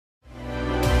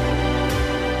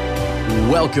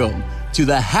Welcome to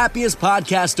the happiest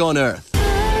podcast on earth.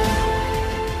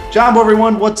 Jumbo,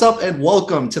 everyone. What's up? And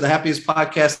welcome to the happiest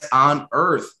podcast on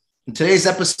earth. In today's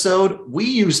episode, we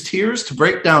use tiers to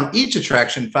break down each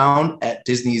attraction found at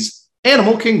Disney's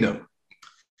Animal Kingdom.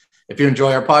 If you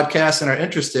enjoy our podcast and are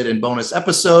interested in bonus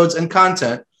episodes and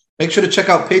content, make sure to check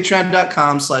out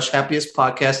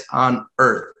patreon.com/happiestpodcast on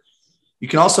earth. You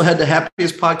can also head to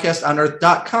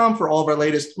happiestpodcastonearth.com for all of our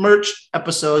latest merch,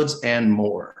 episodes, and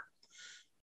more.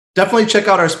 Definitely check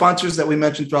out our sponsors that we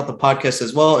mentioned throughout the podcast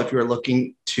as well if you're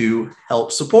looking to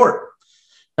help support.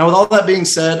 Now, with all that being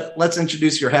said, let's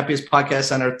introduce your happiest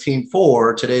podcast on our team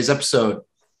for today's episode.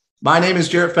 My name is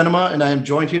Jarrett Fenema, and I am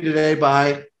joined here today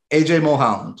by AJ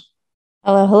Mulholland.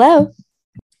 Hello, hello.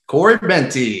 Corey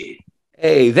Benty.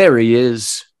 Hey, there he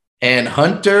is. And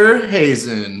Hunter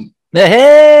Hazen.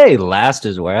 Hey, last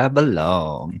is where I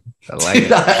belong. I like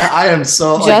it. I am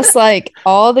so just like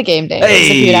all the game days.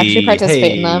 If you'd actually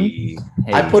participate in them.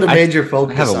 I put a major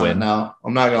focus on win it now.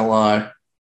 I'm not gonna lie.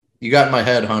 You got in my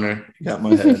head, Hunter. You got in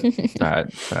my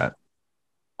head.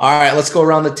 All right. Let's go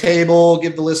around the table.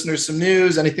 Give the listeners some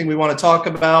news. Anything we want to talk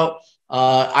about.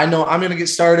 I know I'm going to get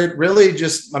started. Really,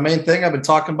 just my main thing. I've been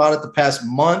talking about it the past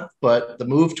month, but the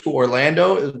move to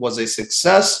Orlando was a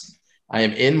success. I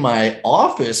am in my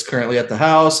office currently at the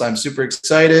house. I'm super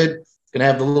excited. Going to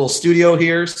have the little studio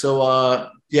here. So,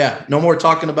 no more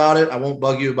talking about it. I won't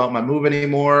bug you about my move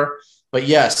anymore. But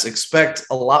yes, expect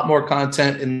a lot more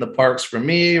content in the parks from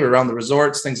me, around the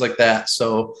resorts, things like that.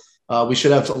 So we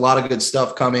should have a lot of good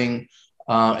stuff coming.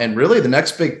 And really the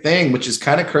next big thing, which is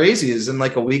kind of crazy, is in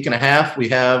like a week and a half, we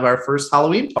have our first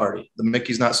Halloween party, the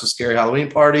Mickey's Not So Scary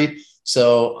Halloween party.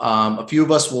 So a few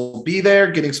of us will be there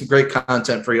getting some great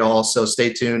content for y'all. So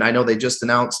stay tuned. I know they just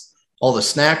announced all the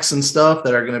snacks and stuff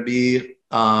that are going to be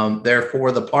there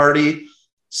for the party.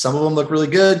 Some of them look really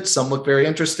good. Some look very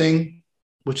interesting,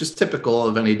 which is typical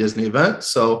of any Disney event.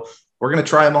 So we're going to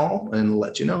try them all and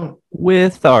let you know.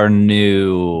 With our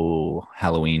new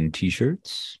Halloween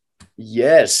t-shirts.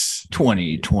 Yes.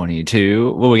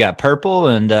 2022. Well, we got purple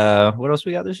and what else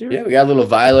we got this year? Yeah, we got a little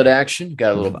violet action.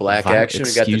 Got a little black action.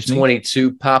 We got the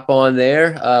 22 pop on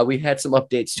there. We had some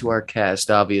updates to our cast,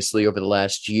 obviously, over the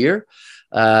last year.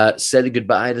 Said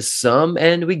goodbye to some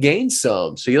and we gained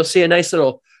some. So you'll see a nice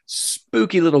little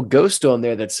spooky little ghost on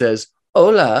there that says,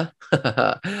 hola.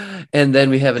 And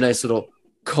then we have a nice little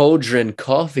cauldron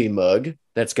coffee mug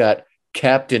that's got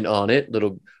Captain on it,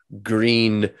 little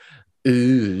green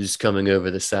ooze coming over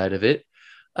the side of it.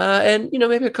 And,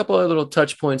 maybe a couple of little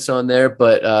touch points on there.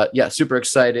 But, super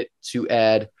excited to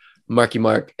add Marky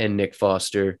Mark and Nick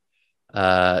Foster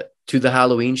to the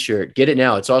Halloween shirt. Get it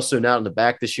now. It's also not on the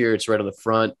back this year. It's right on the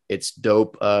front. It's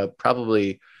dope.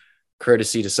 Probably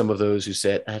courtesy to some of those who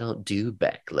said, I don't do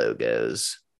back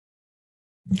logos.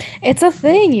 It's a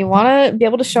thing. You want to be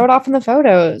able to show it off in the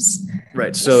photos.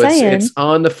 Right. So it's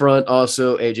on the front.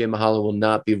 Also, AJ Mulholland will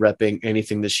not be repping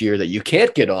anything this year that you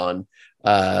can't get on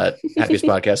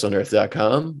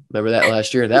happiestpodcastonearth.com. Remember that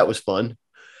last year? That was fun.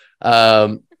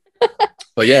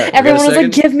 But yeah, everyone was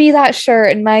like, give me that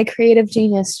shirt, and my creative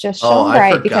genius just shone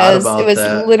bright because it was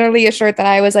literally a shirt that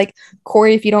I was like,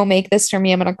 Corey, if you don't make this for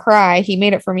me, I'm gonna cry. He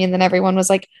made it for me, and then everyone was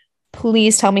like,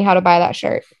 please tell me how to buy that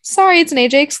shirt. Sorry, it's an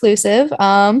AJ exclusive.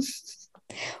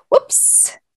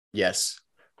 Whoops. Yes.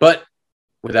 But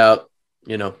without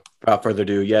further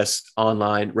ado, yes,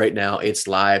 online right now. It's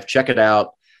live. Check it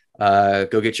out.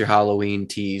 Go get your Halloween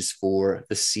tees for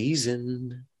the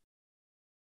season.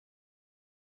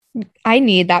 I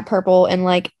need that purple in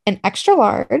like an extra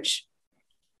large.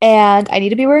 And I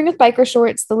need to be wearing with biker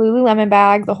shorts, the Lululemon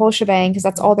bag, the whole shebang, because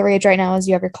that's all the rage right now is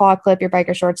you have your claw clip, your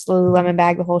biker shorts, the Lululemon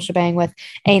bag, the whole shebang with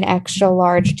an extra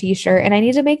large t-shirt. And I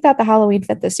need to make that the Halloween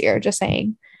fit this year, just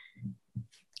saying.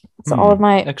 So all of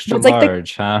my... Extra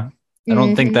large, huh? I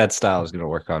don't think that style is going to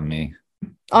work on me.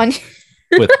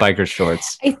 With biker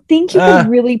shorts. I think you can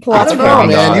really pull off. I don't know,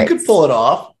 man. You could pull it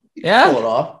off. Pull it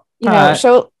off.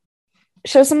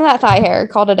 Show some of that thigh hair.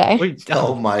 Call it a day.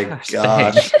 Oh my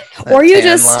gosh. Or you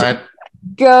just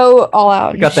go all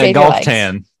out. I got that golf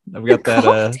tan. I've got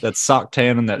that sock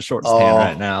tan and that shorts tan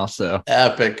right now. So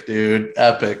epic, dude.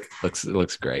 Epic. It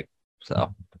looks great.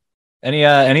 So any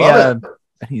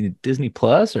Disney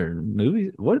Plus or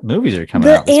movies? What movies are coming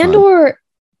out? The Andor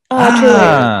trailer.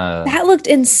 That looked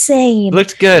insane.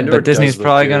 Looked good, but Disney's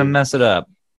probably going to mess it up.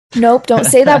 Nope, don't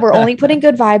say that. We're only putting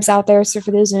good vibes out there. So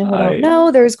for those who don't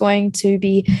know, there's going to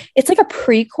be, it's like a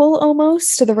prequel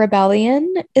almost to the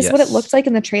Rebellion is what it looked like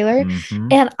in the trailer. Mm-hmm.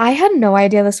 And I had no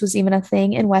idea this was even a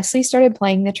thing. And Wesley started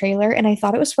playing the trailer and I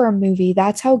thought it was for a movie.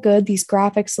 That's how good these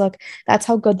graphics look. That's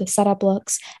how good the setup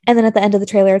looks. And then at the end of the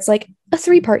trailer, it's like a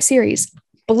 3-part series.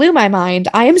 Blew my mind.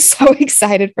 I am so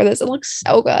excited for this. It looks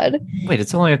so good. Wait,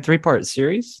 it's only a 3-part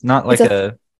series? Not like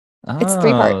it's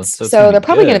 3 parts. So they're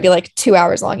probably going to be like 2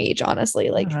 hours long each, honestly.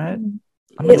 Like right.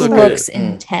 it looks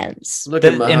intense. Look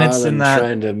at and it's in that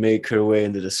trying to make her way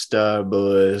into the Star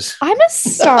Wars. I'm a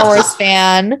Star Wars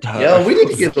fan. Yeah, we need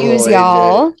to get Excuse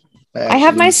y'all. I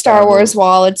have my Star Wars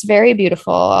wall. It's very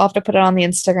beautiful. I'll have to put it on the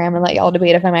Instagram and let y'all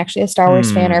debate if I'm actually a Star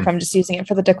Wars fan or if I'm just using it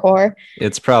for the decor.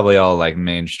 It's probably all like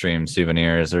mainstream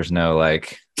souvenirs. There's no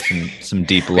like some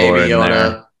deep lore in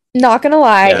there. Not gonna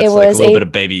lie, Yeah, it was like a little bit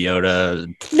of Baby Yoda.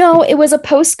 No, it was a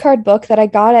postcard book that I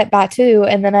got at Batu,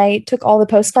 and then I took all the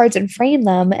postcards and framed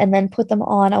them and then put them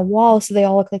on a wall so they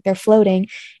all look like they're floating.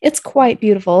 It's quite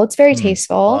beautiful. It's very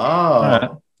tasteful.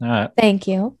 Oh. All right. Thank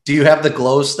you. Do you have the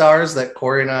glow stars that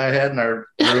Corey and I had in our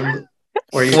room?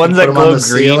 Where you ones put that them glow on the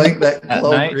green ceiling, that at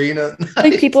glow night? green at night.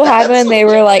 Like people had them, they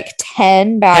were like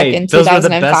 10 back in those are the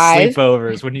best 2005.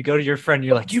 sleepovers. When you go to your friend,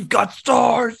 you're like, "You've got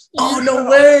stars." Oh, no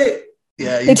way.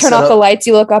 Yeah, They turn off the lights,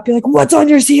 you look up, you're like, what's on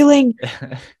your ceiling?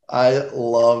 I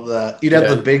love that. You'd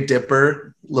have the Big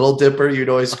Dipper, Little Dipper. You'd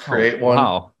always create one.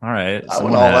 Wow. All right. I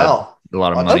went all out. A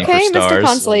lot of money Okay, for stars. Mr.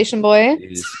 Constellation Boy.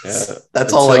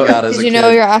 That's all I got as Did a you kid. know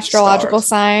your astrological Stars.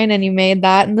 sign and you made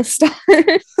that in the stars?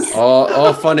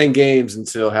 All fun and games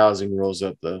until housing rolls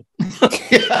up, though.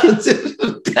 Yeah,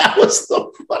 that was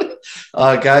so funny.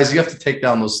 Guys, you have to take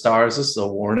down those stars. This is a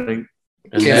warning.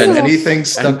 And Can't have then, anything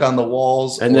stuck on the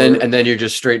walls. and then you're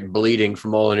just straight bleeding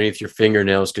from all underneath your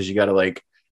fingernails because you got to like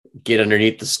get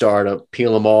underneath the star to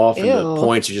peel them off, and the Ew.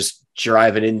 points are just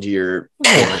driving into your.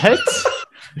 What?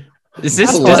 Is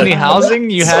this Blood. Disney housing?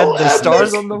 You So had the epic.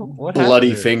 stars on the what bloody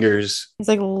happened? fingers. He's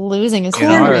like losing his Corey,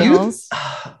 were you, fingernails.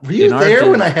 were you In our there day-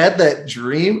 when I had that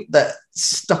dream, that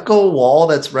stucco wall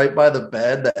that's right by the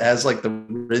bed that has like the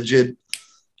rigid,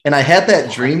 and I had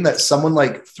that dream that someone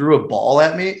like threw a ball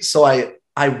at me. So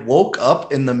I woke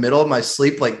up in the middle of my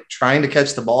sleep, like trying to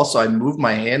catch the ball. So I moved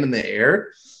my hand in the air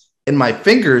and my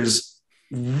fingers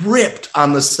ripped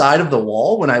on the side of the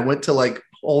wall when I went to like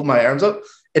hold my arms up,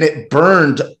 and it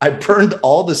burned. I burned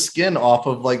all the skin off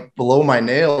of like below my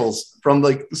nails from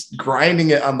like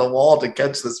grinding it on the wall to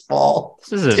catch this ball.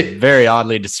 This is a very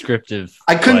oddly descriptive.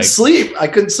 I couldn't like- sleep. I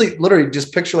couldn't sleep. Literally,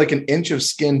 just picture like an inch of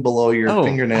skin below your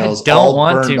fingernails. I don't all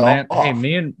want to, burned man. off. Hey,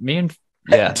 me and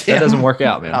yeah, Damn. that doesn't work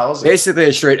out, man. I was Basically,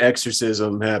 a straight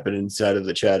exorcism happened inside of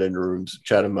the Chatham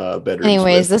bedrooms.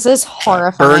 Anyways, with this is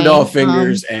horrifying. burned off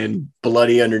fingers and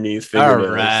bloody underneath All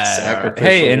fingernails. right. Sacrificial.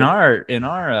 Hey, in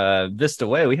our Vista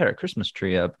Way, we had our Christmas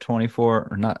tree up 24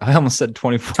 or not. I almost said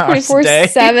 24 hours a day.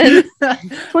 24/7.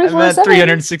 I meant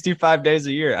 365 days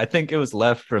a year. I think it was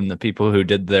left from the people who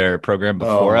did their program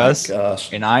before us.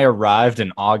 Gosh. And I arrived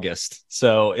in August,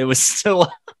 so it was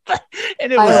still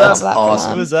and it I was love up. that for awesome.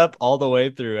 them. It was up all the way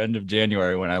through end of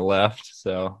January when I left.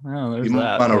 So there's The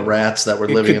that. amount of rats that were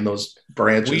It living could- in those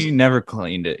branches. We never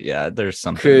cleaned it. Yeah, there's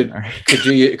something. Could- in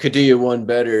there. Could do you one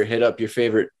better. Hit up your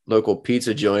favorite local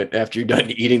pizza joint after you're done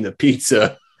eating the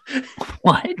pizza.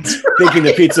 What? Thinking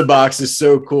the pizza box is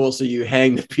so cool, so you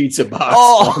hang the pizza box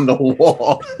Oh. on the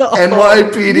wall.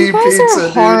 NYPD You guys pizza, are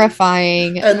dude.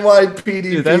 horrifying. NYPD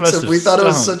Dude, that must pizza. have We thought it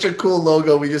was stunk. such a cool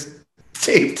logo. We just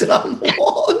taped it on the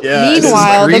wall. Yeah, this is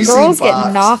Meanwhile, the greasy girls box.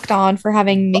 get knocked on for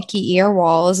having Mickey ear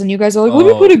walls, and you guys are like, "Let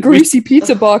me Oh. put a greasy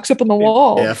pizza box up on the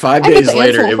wall." Yeah, 5 I bet days the ants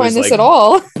later, won't it was find this like at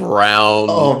all. brown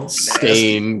Oh,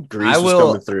 stain. Grease I was will.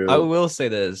 coming through. I will say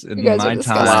this in You guys are my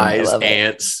disgusting. time. I Flies, love it.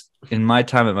 ants. In my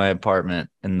time at my apartment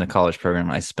in the college program,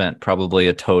 I spent probably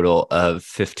a total of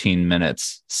 15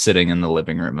 minutes sitting in the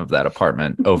living room of that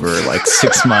apartment over like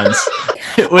 6 months.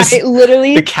 It was I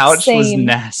literally the couch was same.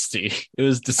 nasty. It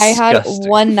was I had disgusting.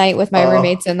 one night with my Oh.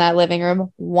 roommates in that living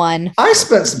room. One. I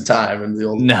spent some time in the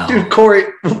old. No. Dude, Corey,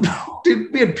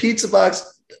 dude, we had pizza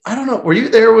box. I don't know. Were you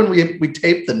there when we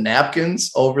taped the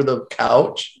napkins over the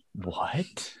couch? What?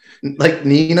 Like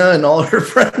Nina and all her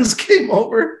friends came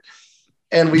over,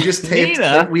 and we just taped.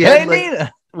 Nina? We had Hey, like,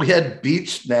 Nina. we had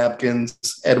beach napkins,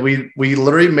 and we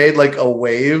literally made like a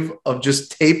wave of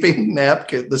just taping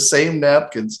the same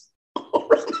napkins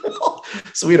around the wall.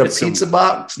 So we had a It's some- pizza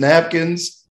box,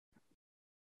 napkins.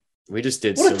 We just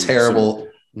did What a terrible.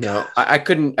 No, I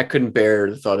couldn't bear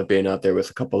the thought of being out there with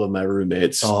a couple of my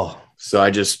roommates. Oh, So I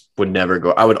just would never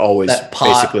go. I would always That pot.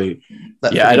 basically,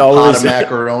 that Yeah, freaking I'd pot always- of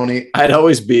macaroni. I'd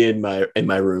always be in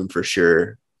my room for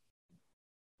sure.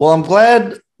 Well, I'm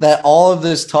glad that all of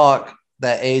this talk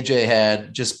that AJ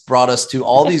had just brought us to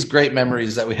all these great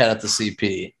memories that we had at the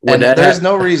CP. And there's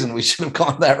no reason we should have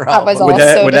gone that route.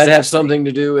 Would that have something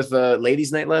to do with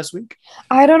ladies' night last week?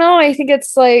 I don't know. I think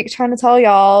it's like trying to tell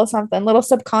y'all something, little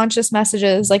subconscious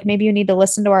messages. Like maybe you need to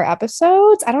listen to our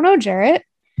episodes. I don't know, Jarrett.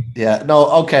 Yeah, no.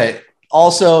 Okay.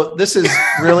 Also, this is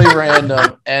really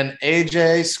random. And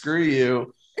AJ, screw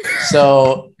you.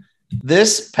 So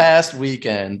this past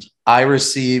weekend, I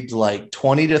received like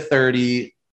 20 to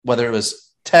 30, whether it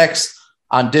was text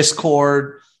on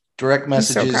Discord, direct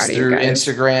messages through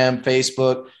Instagram,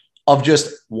 Facebook, of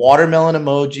just watermelon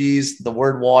emojis, the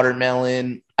word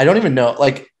watermelon. I don't even know,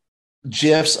 like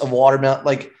GIFs of watermelon.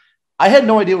 Like I had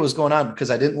no idea what was going on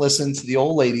because I didn't listen to the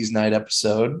old ladies' night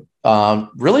episode.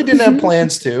 Really didn't have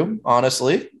plans to,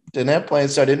 honestly. Didn't have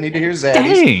plans, so I didn't need to hear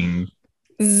Zaddy's. Dang.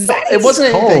 It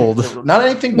wasn't anything, not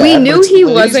anything bad. We knew he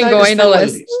wasn't going to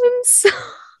listen.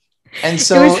 And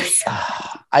so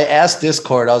I asked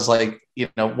Discord, I was like,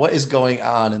 what is going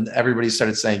on? And everybody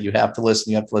started saying, you have to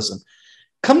listen. You have to listen.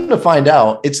 Come to find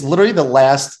out, it's literally the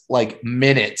last like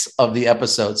minutes of the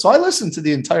episode. So I listened to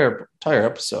the entire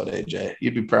episode, AJ.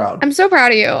 You'd be proud. I'm so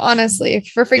proud of you, honestly,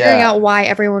 for figuring out why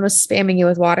everyone was spamming you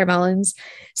with watermelons.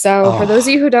 So for those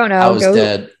of you who don't know, I was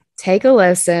dead. Take a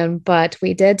listen, but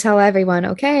we did tell everyone,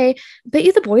 okay, but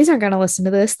you the boys aren't going to listen to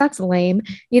this. That's lame.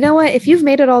 You know what? If you've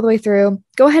made it all the way through,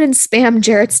 go ahead and spam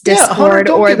Jarrett's Discord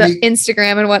or the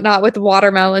Instagram and whatnot with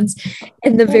watermelons.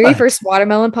 And the very first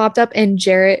watermelon popped up and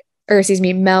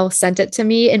Mel sent it to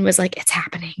me and was like, it's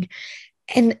happening.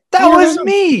 And that was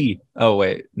me. Oh,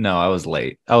 wait. No, I was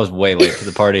late. I was way late to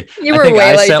the party.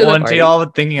 I sent one to y'all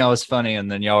thinking I was funny. And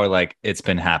then y'all were like, it's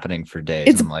been happening for days.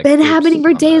 It's been happening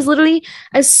for days. Literally,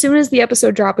 as soon as the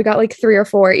episode dropped, we got like 3 or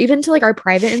 4. Even to like our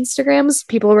private Instagrams,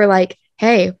 people were like,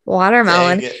 hey,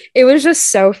 watermelon. It was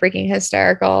just so freaking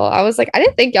hysterical. I was like, I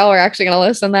didn't think y'all were actually going to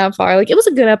listen that far. Like, it was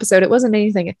a good episode. It wasn't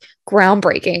anything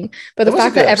groundbreaking. But the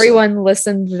fact that everyone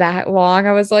listened that long,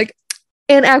 I was like,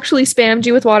 and actually spammed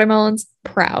you with watermelons.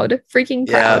 Freaking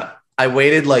proud. Yeah, I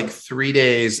waited like 3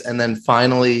 days and then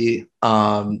finally,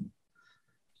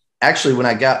 actually when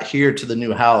I got here to the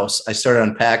new house, I started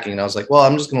unpacking and I was like, well,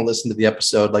 I'm just going to listen to the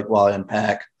episode like while I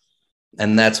unpack.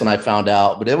 And that's when I found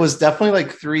out, but it was definitely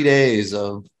like 3 days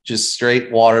of just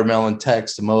straight watermelon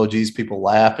text emojis, people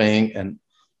laughing, and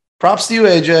props to you,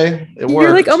 AJ. It worked.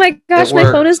 You're like, oh my gosh, my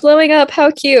phone is blowing up. How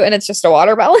cute. And it's just a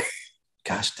watermelon.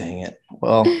 Gosh dang it.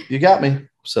 Well, you got me.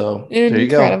 So there you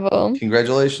go.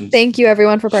 Congratulations. Thank you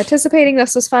everyone for participating.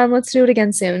 This was fun. Let's do it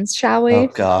again soon, shall we? Oh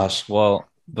gosh. Well,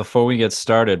 before we get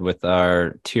started with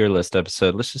our tier list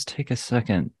episode, let's just take a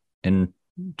second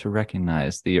to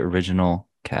recognize the original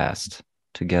cast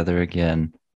together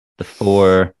again. The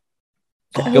 4.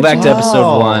 Go back to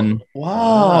episode 1.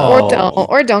 Wow.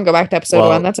 Or don't go back to episode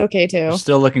 1. That's okay too. We're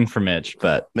still looking for Mitch,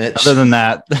 but other than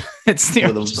that, it's the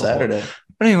original Saturday.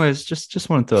 But anyways, just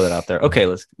want to throw that out there. Okay,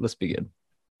 let's begin.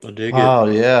 I'll dig it. Oh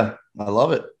yeah, I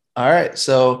love it. All right,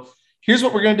 so here's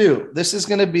what we're gonna do. This is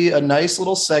gonna be a nice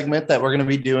little segment that we're gonna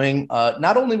be doing,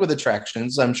 not only with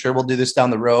attractions. I'm sure we'll do this down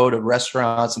the road of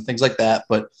restaurants and things like that.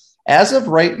 But as of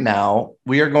right now,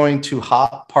 we are going to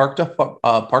hop park to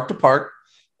park,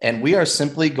 and we are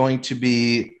simply going to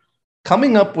be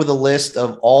coming up with a list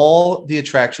of all the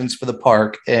attractions for the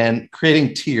park and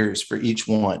creating tiers for each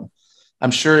one. I'm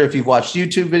sure if you've watched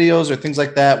YouTube videos or things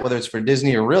like that, whether it's for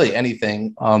Disney or really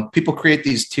anything, people create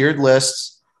these tiered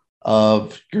lists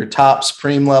of your top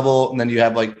supreme level. And then you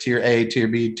have like tier A, tier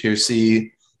B, tier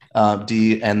C,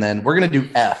 D. And then we're going to do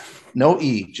F. No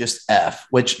E, just F,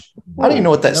 which I don't even know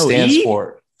what that stands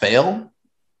for. Fail?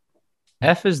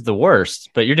 F is the worst,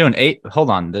 but you're doing A.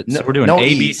 Hold on. So we're doing A,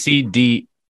 B, C, D,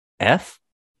 F?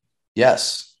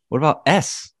 Yes. What about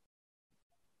S?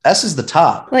 S is the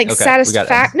top. Like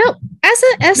satisfactory. No, S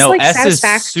like S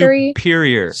satisfactory. Is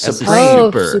superior.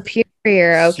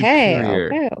 Superior.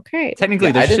 Okay. Okay.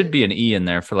 Technically, there should be an E in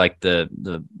there for like the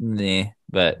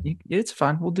but it's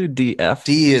fine. We'll do D, F.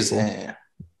 D is.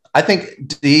 I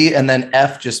think D and then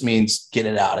F just means get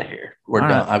it out of here. We're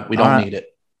done. We don't need it.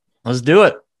 Let's do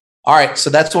it. All right. So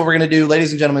that's what we're going to do,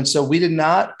 ladies and gentlemen. So we did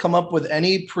not come up with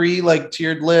any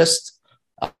tiered list.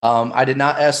 I did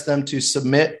not ask them to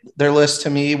submit their list to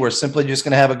me. We're simply just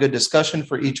going to have a good discussion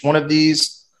for each one of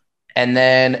these. And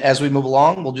then as we move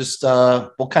along, we'll just,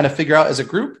 we'll kind of figure out as a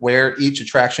group where each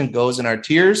attraction goes in our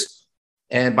tiers.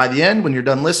 And by the end, when you're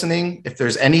done listening, if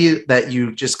there's any that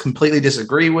you just completely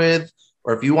disagree with,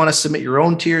 or if you want to submit your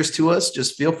own tiers to us,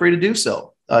 just feel free to do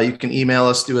so. You can email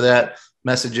us, do that,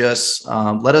 message us,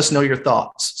 let us know your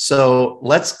thoughts. So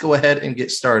let's go ahead and get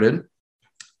started.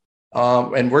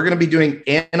 And we're going to be doing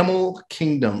Animal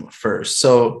Kingdom first.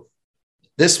 So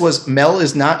this was, Mel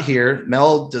is not here.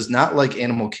 Mel does not like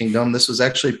Animal Kingdom. This was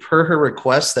actually per her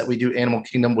request that we do Animal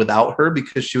Kingdom without her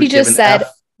because she was just said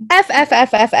F.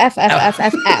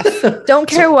 Don't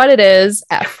care what it is.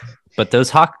 F. But those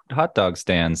hot dog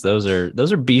stands, those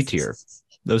are B tier.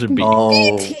 Those are B.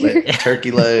 Oh,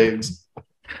 turkey legs,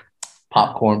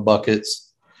 popcorn buckets.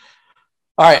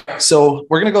 All right, so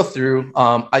we're going to go through.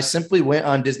 I simply went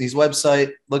on Disney's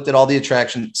website, looked at all the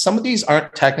attractions. Some of these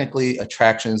aren't technically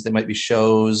attractions. They might be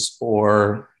shows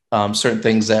or certain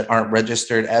things that aren't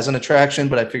registered as an attraction,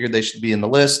 but I figured they should be in the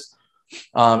list.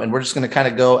 And we're just going to kind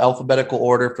of go alphabetical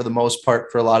order for the most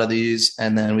part for a lot of these,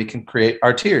 and then we can create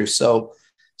our tiers. So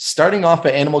starting off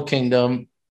at Animal Kingdom,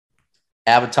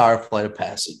 Avatar Flight of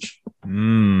Passage.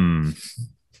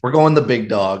 We're going the big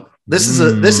dog. This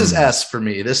is S for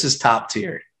me. This is top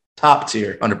tier,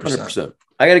 100%.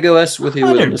 I got to go S with you.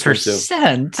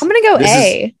 100%. I'm gonna go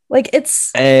A.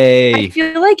 It's A. I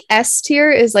feel like S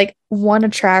tier is like one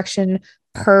attraction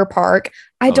per park.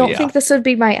 I don't think this would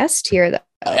be my S tier though.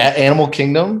 At Animal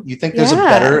Kingdom, you think there's a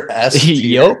better S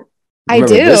tier? Yep. I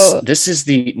do. This is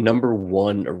the number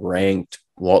one ranked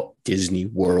Walt Disney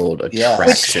World attraction.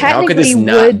 Which How could this technically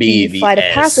not would be be the Flight of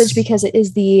S? Passage because it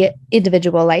is the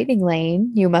individual lightning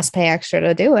lane. You must pay extra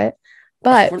to do it.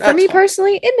 But for me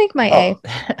personally, it'd make my A.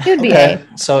 It would be A.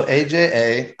 So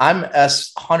AJA, I'm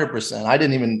S 100%. I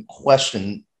didn't even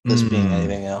question this being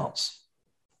anything else.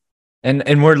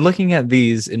 And we're looking at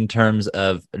these in terms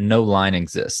of no line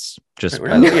exists. Just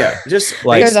like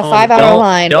there's a 5-hour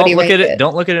line. Don't look at it.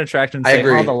 Don't look at an attraction and say,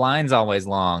 agree. "Oh, the line's always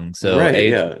long." So,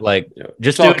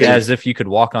 just Talking, do it as if you could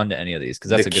walk onto any of these because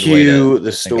that's a good queue, way to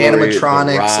the story,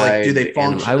 animatronics, the ride, like do they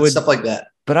function? Stuff like that.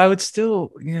 But I would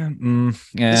still,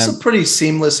 It's a pretty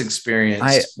seamless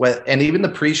experience. And even the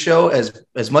pre-show,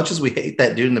 as much as we hate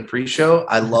that dude in the pre-show,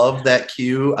 I love that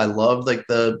queue. I love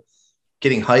the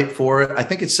getting hyped for it. I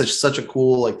think it's such a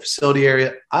cool facility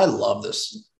area. I love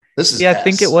this. This is I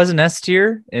think it was an S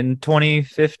tier in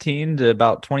 2015 to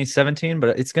about 2017,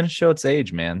 but it's going to show its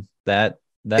age, man. That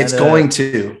it's going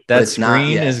to. That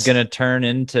screen is going to turn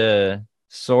into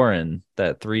Soarin',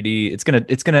 that 3D. It's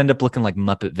gonna end up looking like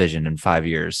Muppet Vision in 5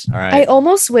 years. All right. I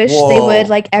almost wish they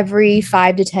would every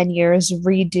 5 to 10 years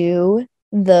redo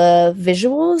the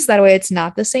visuals. That way it's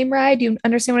not the same ride. Do you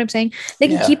understand what I'm saying? They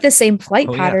can keep the same flight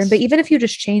pattern, but even if you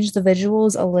just change the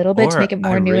visuals a little bit to make it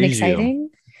more new and exciting.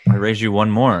 I raise you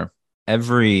one more.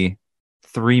 Every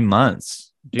 3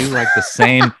 months, do the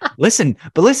same. listen.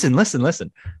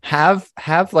 Have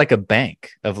a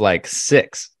bank of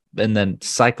 6 and then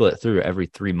cycle it through every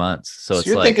 3 months. So it's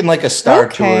you're thinking a Star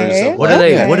Tours. What are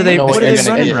they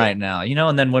running right now?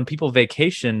 And then when people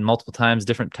vacation multiple times,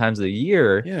 different times of the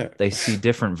year, they see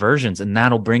different versions, and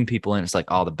that'll bring people in. It's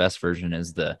the best version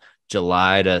is the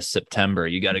July to September.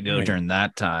 You got to go during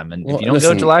that time. And if you don't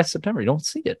go July to September, you don't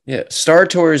see it. Yeah. Star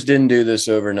Tours didn't do this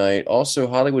overnight. Also,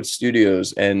 Hollywood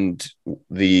Studios and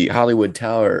the Hollywood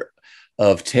Tower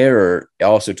of Terror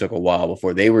also took a while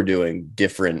before they were doing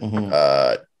different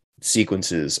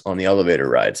sequences on the elevator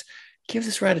rides. Give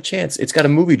this ride a chance. It's got a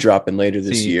movie dropping later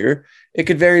this year. It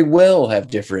could very well have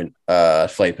different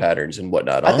flight patterns and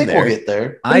whatnot. I think we'll get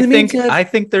there. I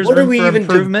think there's room for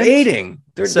improvement. Debating?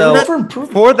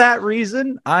 For that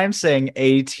reason, I'm saying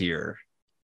A tier.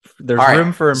 There's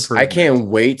room for improvement. I can't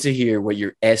wait to hear what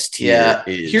your S tier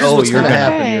is. Here's what's going to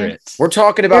happen. We're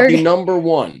talking about the number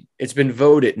one. It's been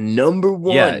voted number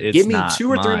one. Yeah, give me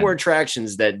 2 or 3 more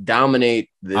attractions that dominate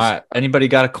this. All right. Anybody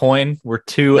got a coin? We're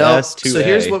 2S, 2A. So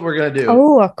here's what we're going to do.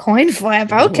 Oh, a coin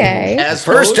flip. Okay. As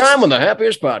first time on the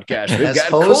Happiest Podcast, we've got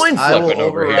coin flipping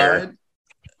over here.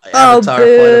 Avatar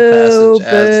boo.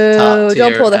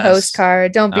 Don't pull the host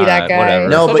card. Don't be that guy. Whatever.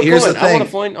 No, but here's the thing.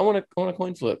 I want a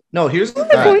coin flip. No, here's the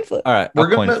coin flip. All right, we're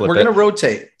gonna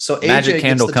rotate. So Magic AJ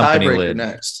Candle gets the Company tiebreaker lid.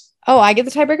 next. Oh, I get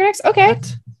the tiebreaker next. Okay.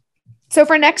 What? So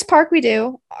for next park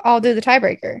I'll do the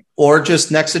tiebreaker. Or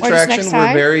just next attraction. Next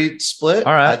we're very split.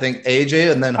 All right. I think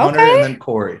AJ and then Hunter and then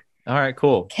Corey. All right,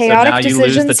 cool. Chaotic so now you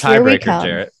decisions. lose the tiebreaker,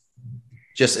 Jarrett.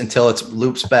 Just until it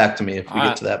loops back to me if we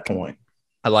get to that point.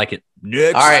 I like it.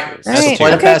 Next. All right. So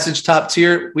Flight of Passage top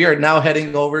tier. We are now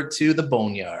heading over to the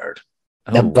Boneyard.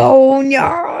 The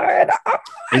Boneyard.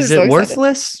 Is it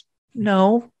worthless?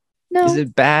 No. Is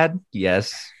it bad?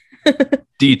 Yes.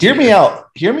 D tier.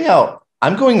 Hear me out.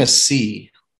 I'm going to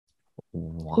C.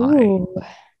 Why? Ooh.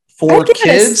 For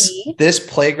kids, this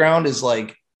playground is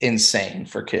insane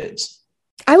for kids.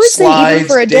 I would say even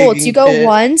for Slides, adults, you go digging pit.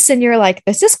 once and you're like,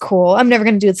 this is cool. I'm never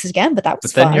going to do this again, but that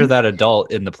was But then fun. you're that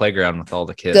adult in the playground with all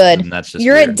the kids. Good. And that's just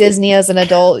You're weird. at Disney as an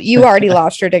adult. You already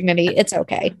lost your dignity. It's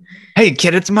okay. Hey,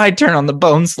 kid, it's my turn on the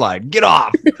bone slide. Get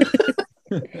off.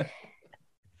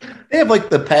 They have like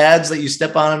the pads that you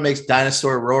step on and makes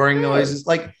dinosaur roaring noises.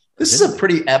 Like this is a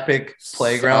pretty epic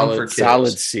playground for kids.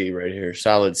 Solid C right here.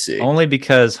 Solid C. Only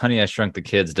because Honey, I Shrunk the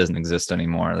Kids doesn't exist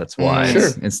anymore. That's why Sure.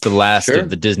 it's the last Sure. of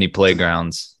the Disney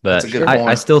playgrounds. But That's a good I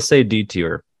point. still say D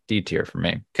tier for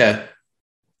me. Okay.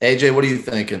 AJ, what are you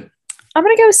thinking? I'm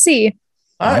going to go C.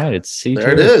 All right. It's C tier.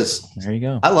 There it is. There you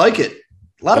go. I like it.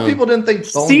 A lot of people didn't think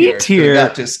C Boneyard tier.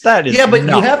 got to- That is Yeah, but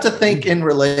not- you have to think in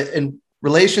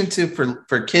relation to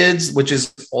for kids, which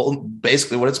is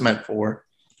basically what it's meant for.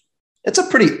 It's a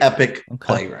pretty epic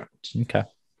playground. Okay.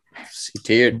 C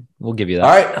tiered. We'll give you All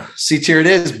that. right. C tier it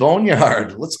is.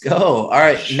 Boneyard. Let's go. All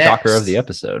right. Shocker next. of the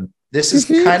episode. This is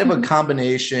kind of a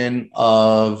combination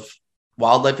of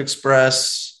Wildlife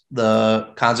Express,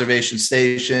 the conservation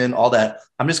station, all that.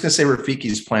 I'm just going to say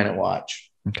Rafiki's Planet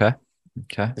Watch. Okay.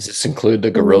 Does this include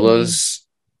the gorillas?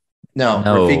 No,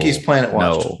 No. Rafiki's Planet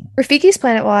Watch. No. Rafiki's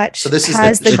Planet Watch So this is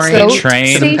has the the train, goat train,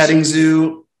 the station. petting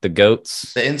zoo, The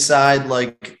goats. the inside,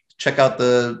 like check out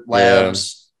the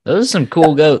labs, Those are some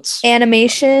cool goats.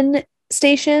 animation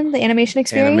station, the animation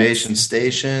experience. animation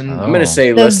station. Oh. I'm going to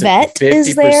say The less than vet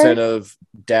is 50% there. of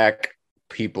DAC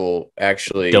people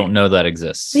actually Don't know that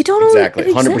exists. We don't know exactly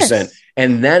it 100%. exists.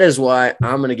 And that is why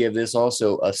I'm going to give this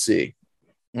also a C.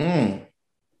 Mm.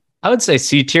 I would say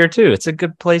C tier too. It's a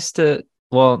good place to.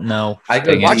 Well, no. I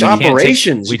could Dang it, Watch you can't take-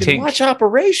 operations. we You can take. watch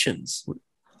operations.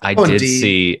 I Oh, did indeed.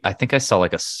 see. I think I saw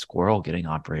like a squirrel getting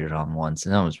operated on once,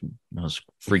 and that was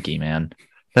freaky, man.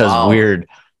 That was Wow. weird.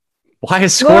 Why a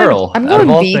squirrel? I'm out of going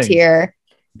all B things? tier.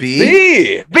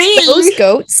 B. Those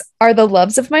goats are the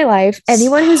loves of my life.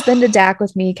 Anyone who's been to DAC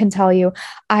with me can tell you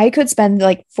I could spend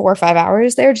like 4 or 5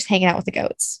 hours there just hanging out with the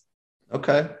goats.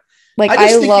 Okay. Like just I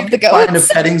think love you the can find a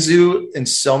goats. petting zoo in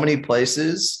so many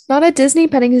places. Not a Disney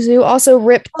petting zoo. Also,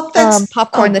 Rip Well, that's-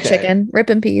 Popcorn the okay. chicken. Rip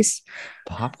in peace.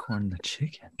 Popcorn the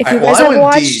chicken. If All you right, guys well, I have went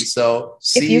watched, D, so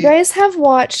C. if you guys have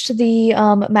watched the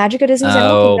Magic of Disney's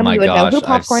Animal Oh Kingdom, my you would know gosh, who I've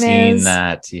Popcorn seen is.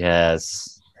 that.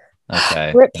 Yes.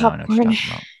 Okay. Rip Now I know what you're Popcorn. talking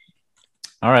about.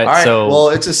 All right. All right. So well,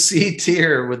 it's a C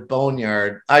tier with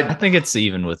Boneyard. I think it's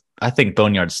even with. I think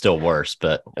Boneyard's still worse,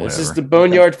 but This is whatever. the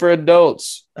boneyard for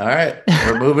adults. All right.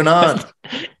 We're moving on.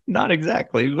 Not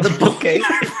exactly. The Okay.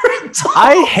 Boneyard.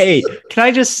 I hate. Can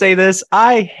I just say this?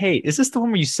 I hate. Is this the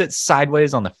one where you sit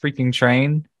sideways on the freaking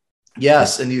train?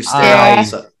 Yes, and you stay I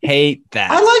outside. hate that.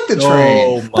 I like the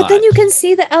train. But then you can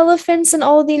see the elephants and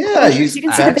all of the Yeah, enclosures. You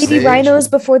can see the baby backstage. rhinos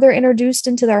before they're introduced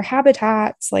into their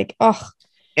habitats. Like, oh,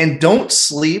 And don't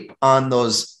sleep on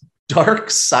those dark,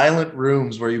 silent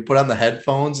rooms where you put on the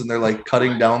headphones and they're like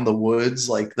cutting down the woods,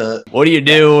 like the. What do you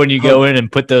do when you go in and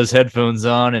put those headphones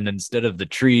on, and instead of the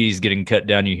trees getting cut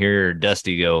down, you hear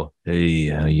Dusty go, "Hey,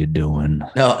 how you doing?"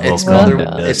 No, it's Welcome Mother.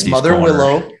 to It's Dusty's Mother Corner.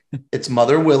 Willow. It's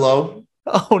Mother Willow,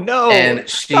 Oh no! and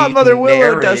she not Mother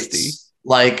Willow, narrates, Dusty.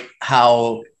 like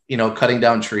how cutting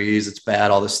down trees. It's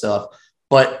bad, all this stuff,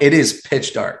 but it is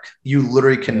pitch dark. You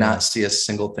literally cannot see a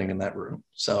single thing in that room.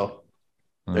 So.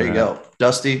 There you go.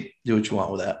 Dusty, do what you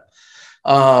want with that.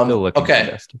 Still looking for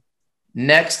Okay. Dusty.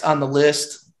 Next on the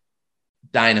list,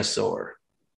 dinosaur.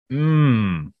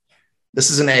 This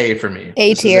is an A for me. A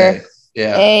This is tier.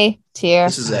 Yeah. A tier.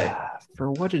 This is A.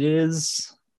 For what it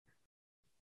is,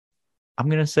 I'm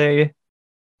gonna say.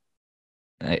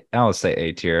 I'll say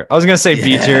A tier. I was gonna say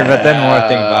B tier, but then more I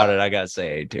think about it, I gotta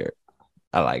say A tier.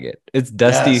 I like it. It's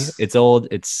dusty. Yes. It's old.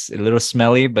 It's a little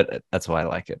smelly, but that's why I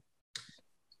like it.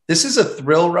 This is a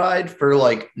thrill ride for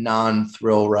like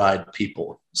non-thrill ride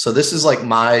people. So this is like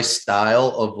my style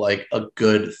of like a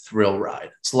good thrill ride.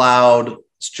 It's loud,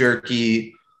 it's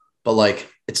jerky, but like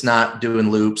it's not doing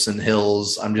loops and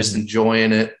hills. I'm just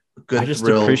enjoying it. Good I just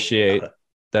thrill. appreciate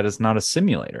that it's not a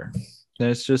simulator. That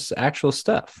it's just actual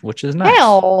stuff, which is nice.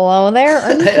 Hello there.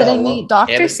 Are you kidding me? Hello.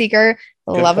 Dr. Get it. Seeker,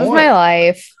 Good love of point. my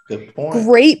life. Good point.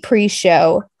 Great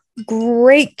pre-show.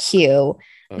 Great cue.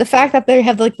 The fact that they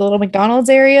have like the little McDonald's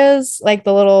areas, like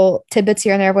the little tidbits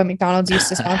here and there when McDonald's used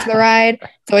to sponsor the ride.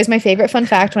 It's always my favorite fun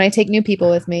fact when I take new people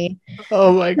with me.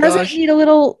 Oh my Does it need a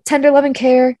little tender love and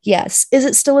care? Yes. Is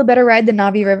it still a better ride than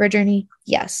Navi River Journey?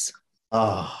 Yes.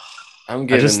 Oh, I'm I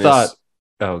giving just this. thought.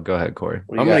 Oh, go ahead, Corey.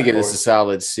 what do I'm you going to got, give this Corey? a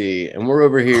solid C. And we're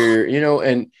over here,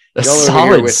 and A Y'all over here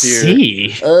solid with your-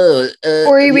 C.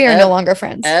 Corey, we are no longer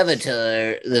friends.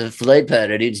 Avatar, the flight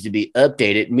pattern needs to be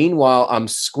updated. Meanwhile, I'm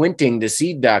squinting to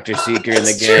see Dr. Seeker and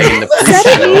the gang in the That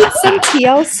pre-show. needs some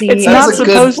TLC. It's That's not a good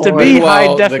supposed to point. be high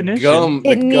Meanwhile, definition. The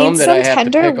It gum needs that I some have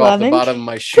to tender pick off the lemon. bottom of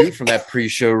my shoe from that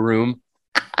pre-show room.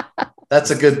 That's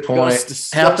a good point.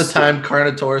 Disgusting. Half the time,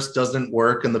 Carnotaurus doesn't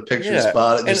work in the picture Yeah.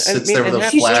 spot. It just And- sits there with a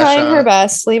and She's flash trying on her it.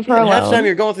 best. Leave her And half the time alone.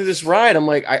 you're going through this ride, I'm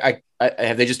like, I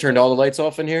have they just turned all the lights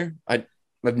off in here? I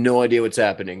have no idea what's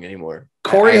happening anymore.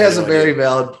 Corey I have has no a very idea.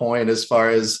 valid point as far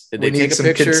as Did we they take need a some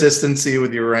picture? consistency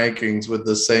with your rankings with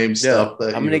the same stuff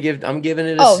that I'm giving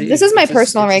it a Oh, C. this is my It's a-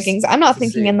 personal it's a- rankings. I'm not it's a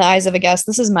thinking C. in the eyes of a guest.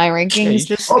 This is my Yeah, you rankings.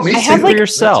 just Oh, me I too. have, think like- for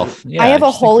yourself. Yeah, I have a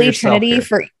just think for holy yourself trinity here.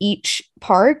 for each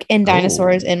park and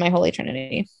dinosaurs in my holy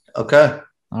trinity. Okay.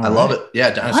 All I love right. it. Yeah.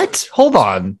 dinosaurs. What? Hold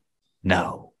on.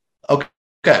 No.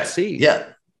 Okay. C. Yeah.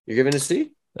 You're giving it a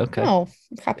C? Okay. Oh,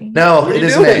 crappy. No, What are it you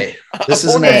is an doing? A. This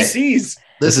is I'm an holding A. C's.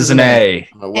 This is an A. I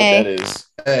don't know what A. that is.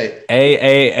 A.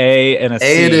 A, and a C.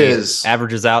 A it is.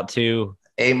 Averages out to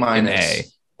A minus.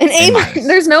 A. An A. A minus.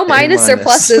 There's no minus or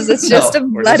minus. pluses. It's just No, a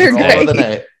we're letter just rolling with grade.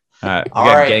 an A. All right. We All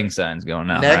got right. gang signs going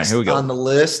now. All Next right, here we go. on the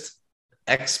list,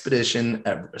 Expedition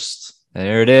Everest.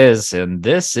 There it is. And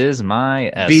this is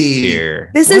my S B.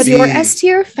 tier. This is B. your S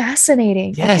tier.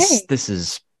 Fascinating. Yes, Okay. this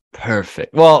is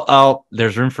perfect. Well,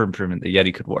 there's room for improvement. The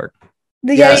Yeti could work.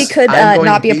 The Yes, Yeti could I'm going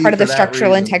not be a B part of the for that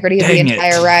structural reason. integrity of Dang the it.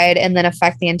 entire ride and then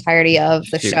affect the entirety of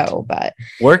the Shoot. show. But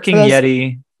Working For those-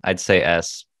 Yeti, I'd say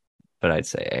S, but I'd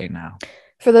say A now.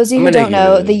 for those of you I'm who gonna don't give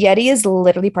know, it a- the Yeti is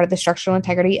literally part of the structural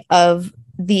integrity of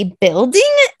the building.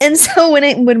 And so when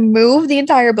it would move, the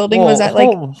entire building was at like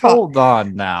hold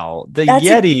on now. The That's a-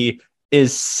 Yeti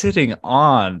is sitting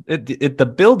on it. The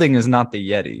building is not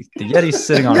the Yeti. The Yeti's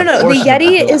sitting on. No, a no, the portion of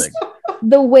Yeti is building.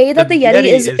 the way that the Yeti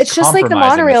is. It's just like the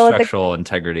compromising monorail at the structural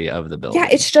integrity of the building. Yeah,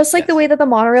 it's just like the Yes. way that the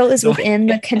monorail is The way- within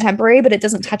the contemporary, but it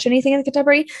doesn't touch anything in the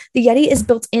contemporary. The Yeti is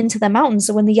built into the mountain.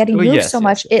 So when the Yeti Oh, moves yes, so yes,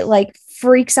 much, yes. it like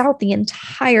freaks out the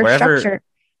entire Wherever- structure.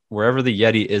 Wherever the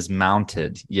Yeti is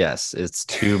mounted, yes, it's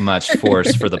too much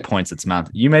force for the points it's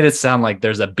mounted. You made it sound like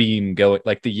there's a beam going,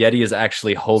 like the Yeti is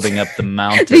actually holding up the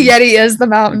mountain. The Yeti is the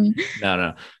mountain.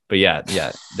 No. But yeah,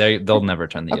 they'll never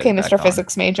turn the Okay, Yeti Mr. back on.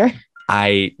 Physics major.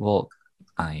 I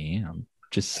am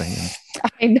just saying.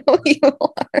 I know you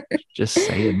are. Just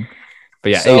saying.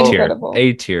 But yeah, So A tier. incredible.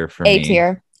 A tier for A me.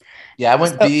 tier. Yeah, I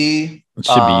went So- B. It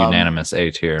should be Um, unanimous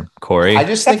A tier. Corey. I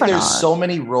just Except think for there's not. so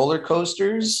many roller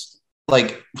coasters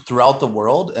like throughout the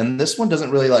world, and this one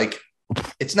doesn't really like.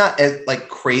 It's not like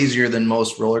crazier than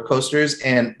most roller coasters,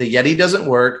 and the Yeti doesn't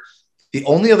work. The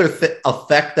only other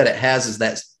effect that it has is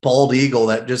that bald eagle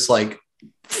that just like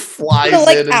flies The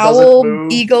like in and owl doesn't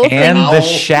move. eagle and thing. the Owl.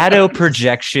 shadow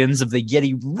projections of the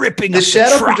Yeti ripping The up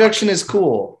shadow track. projection is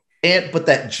cool, but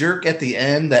that jerk at the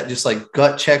end that just like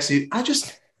gut checks you. I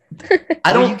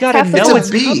Well, don't. you gotta Half the know time. it's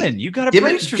coming. You gotta Get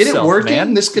brace it yourself, working.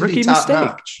 man. This could Rookie be top mistake.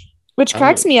 notch. Which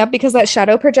cracks me up because that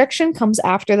shadow projection comes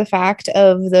after the fact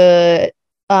of the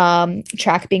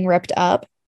track being ripped up.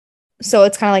 So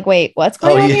it's kind of like, wait, what's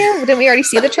going Oh, on yeah. here? Didn't we already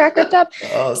see the track ripped up?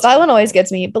 Oh, Silent always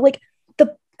gets me, but like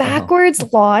the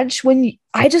backwards launch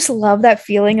I just love that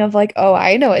feeling of like, oh,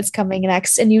 I know it's coming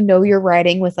next, and you know you're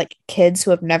riding with like kids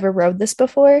who have never rode this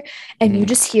before, and you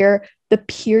just hear the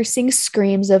piercing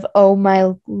screams of oh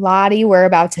my lottie, we're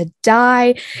about to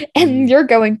die, and you're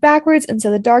going backwards into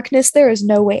the darkness. There is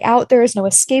no way out, there is no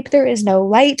escape, there is no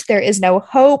light, there is no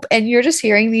hope, and you're just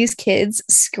hearing these kids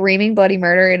screaming bloody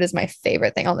murder. It is my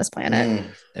favorite thing on this planet.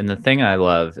 And the thing I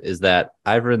love is that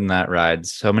I've ridden that ride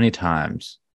so many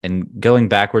times, and going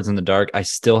backwards in the dark, I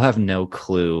still have no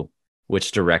clue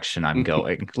which direction I'm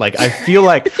going. Like I feel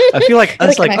like us Am like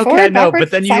I okay, forward, I know, backwards,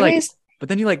 but then sideways?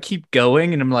 you like keep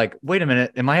going, and I'm like, wait a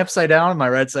minute, am I upside down? Am I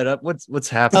right side up? What's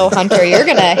happening? Oh, Hunter, you're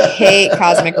gonna hate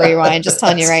Cosmic Rewind. Just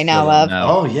telling you right now, love. No.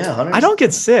 Oh yeah, 100%. I don't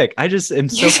get sick. I just am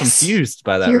so Yes. confused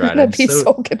by that You're ride. gonna I'm be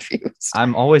so confused.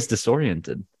 I'm always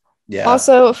disoriented. Yeah.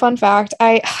 Also, fun fact,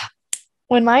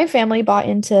 when my family bought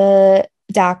into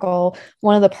Dackle,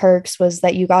 one of the perks was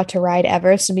that you got to ride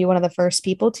Everest and be one of the first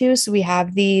people to. So we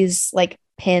have these like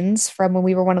pins from when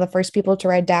we were one of the first people to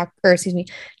ride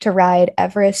to ride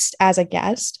Everest as a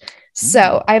guest.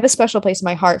 So I have a special place in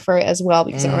my heart for it as well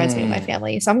because it reminds me of my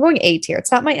family. So I'm going A tier.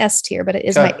 It's not my S tier, but it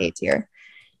is my Okay. A tier.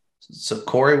 So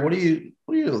Corey, what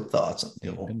are your thoughts on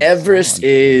the Everest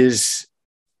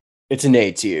it's an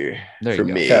A tier There you for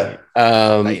go. me. Okay.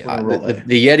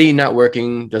 The Yeti not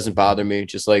working doesn't bother me,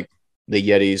 just like the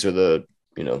Yetis or the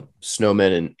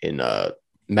snowmen in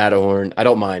Matterhorn. I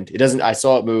don't mind. It doesn't. I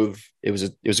saw it move. It was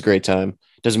a great time.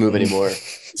 It doesn't move anymore.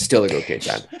 Still a okay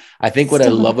time. I think what I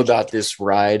love about this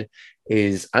ride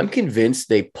is I'm convinced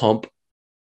they pump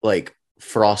like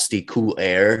frosty, cool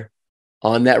air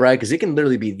on that ride because it can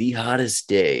literally be the hottest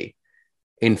day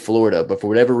in Florida. But for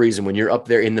whatever reason, when you're up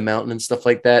there in the mountain and stuff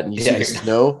like that and you see the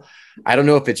snow, I don't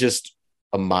know if it's just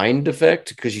a mind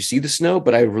effect because you see the snow,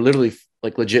 but I literally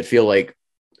like legit feel like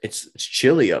it's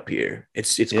chilly up here.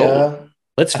 It's cold.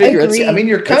 Let's figure it. I mean,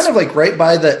 you're kind of like right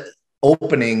by the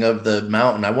opening of the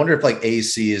mountain. I wonder if like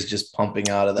AC is just pumping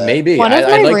out of that. Maybe one of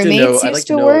my roommates used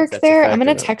to work there. I'm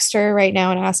gonna text her right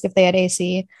now and ask if they had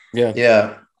AC.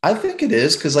 Yeah. I think it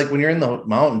is because like when you're in the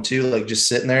mountain too, like just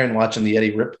sitting there and watching the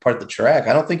Yeti rip apart the track,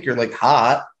 I don't think you're like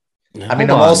hot. I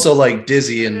mean, I'm also like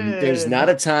dizzy and there's not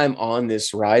a time on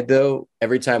this ride though.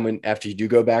 Every time after you do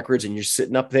go backwards and you're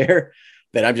sitting up there,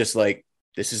 that I'm just like,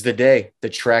 this is the day. The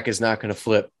track is not going to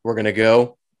flip. We're going to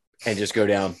go and just go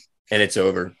down and it's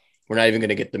over. We're not even going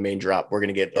to get the main drop. We're going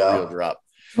to get the real drop.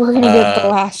 We're going to get the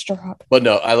last drop. But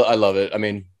no, I love it. I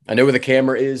mean, I know where the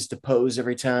camera is to pose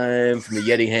every time from the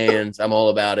Yeti hands. I'm all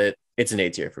about it. It's an A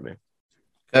tier for me.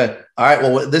 Okay. All right.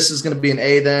 Well, this is going to be an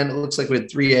A then. It looks like we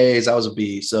had 3 A's. I was a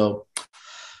B. So,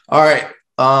 all right.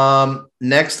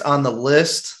 Next on the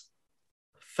list,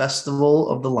 Festival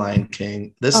of the Lion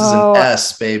King. This is an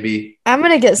S, baby. I'm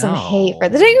going to get some hate for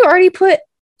this. Didn't you already put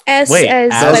S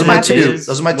as those are my two.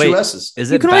 Those are my two S's.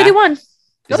 You can only do one.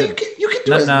 No, you can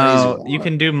do no, you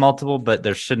can do multiple, but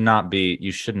there should not be.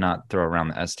 You should not throw around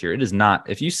the S tier. It is not.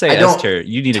 If you say S tier,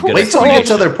 you need a good. Wait till we get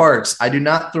to other parts. I do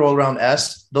not throw around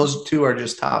S. Those two are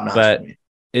just top notch. But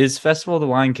is Festival of the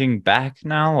Lion King back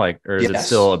now? Like, or is it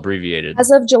still abbreviated?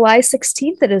 As of July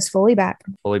 16th, it is fully back.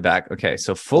 Fully back. Okay,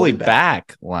 so fully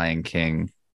back Lion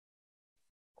King.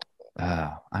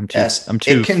 I'm too.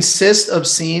 It consists of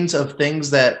scenes of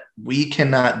things that we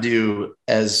cannot do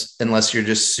unless you're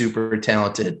just super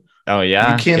talented. Oh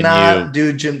yeah, you cannot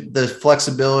do the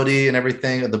flexibility and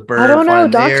everything of the bird. I don't know.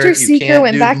 Dr. Seeker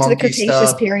went back to the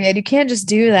Cretaceous period. You can't just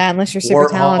do that unless you're super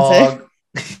talented.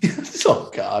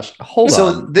 Oh gosh, hold on.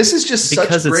 So this is just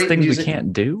because such great it's things music. We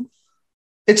can't do.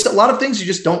 It's a lot of things you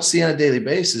just don't see on a daily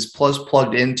basis. Plus,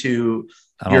 plugged into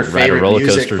your ride favorite a roller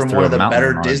music coaster from one of the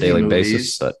better on Disney a daily movies.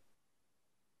 Basis, but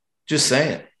just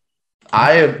saying.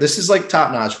 This is like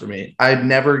top notch for me. I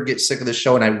never get sick of the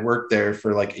show, and I worked there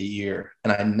for like a year,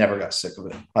 and I never got sick of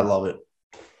it. I love it.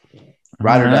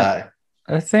 Ride or die.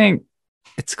 I think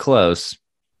it's close.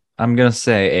 I'm gonna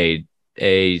say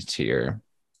A tier.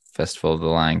 Festival of the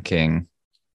Lion King.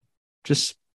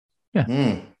 Just just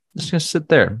gonna sit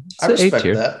there. I respect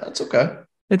that. That's okay.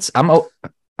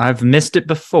 I've missed it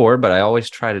before, but I always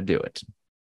try to do it.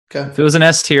 Okay. If it was an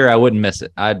S tier, I wouldn't miss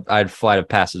it. I'd flight of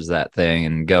passage that thing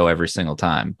and go every single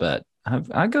time. But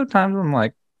I go times where I'm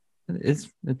like,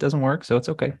 it doesn't work, so it's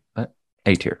okay. But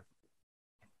A tier.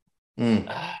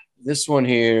 This one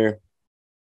here,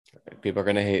 people are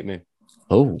gonna hate me.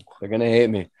 Oh, they're gonna hate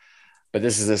me. But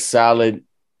this is a solid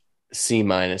C-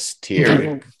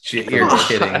 tier. You're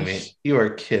kidding me. You are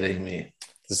kidding me.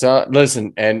 So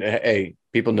listen, and hey,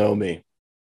 people know me,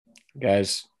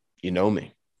 guys. You know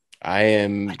me. I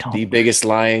am the biggest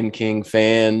Lion King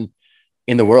fan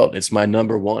in the world. It's my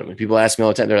number one. When people ask me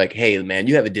all the time, they're like, "Hey, man,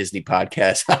 you have a Disney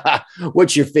podcast.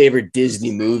 What's your favorite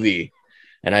Disney movie?"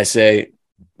 And I say,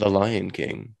 The Lion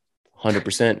King,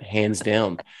 100%, hands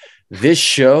down. This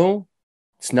show,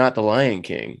 it's not The Lion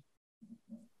King.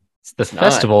 It's the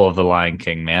Festival of the Lion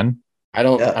King, man. I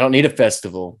don't need a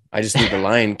festival. I just need The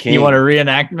Lion King. You want a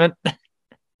reenactment?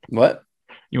 What?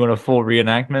 You want a full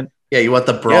reenactment? Yeah, you want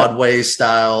the Broadway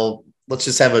style. Let's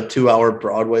just have a 2-hour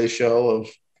Broadway show of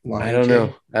Lion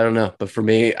King. I don't know. But for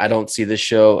me, I don't see this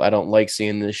show. I don't like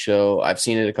seeing this show. I've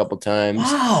seen it a couple times.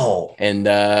 Wow. And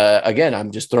again,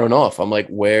 I'm just thrown off. I'm like,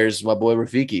 where's my boy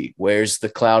Rafiki? Where's the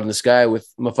cloud in the sky with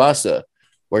Mufasa?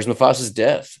 Where's Mufasa's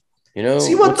death? You know,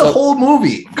 see what the whole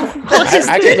movie.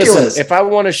 I can listen. If I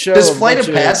want to show, does Flight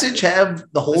of Passage have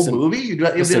the whole movie? You'd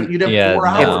have 4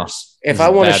 hours. If I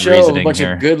want to show a bunch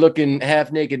of good-looking,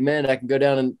 half-naked men, I can go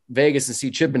down in Vegas and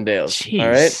see Chippendales. Jeez. All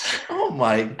right. Oh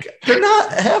my God, they're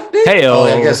not half-naked. Hey-o.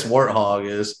 I guess Warthog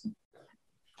is.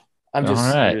 I'm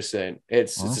just saying,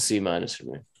 it's a C- for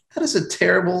me. That is a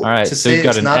terrible. All right, so we've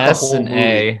got an S, an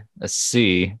A, a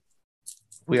C.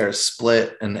 We are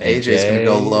split, and AJ's going to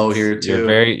go low here too.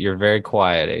 You're very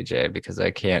quiet, AJ, because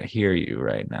I can't hear you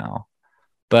right now.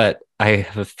 But I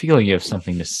have a feeling you have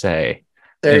something to say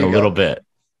in a little bit.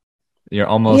 You're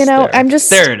almost there. I'm just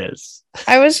there. It is.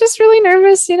 I was just really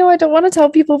nervous. I don't want to tell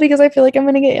people because I feel like I'm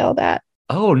going to get yelled at.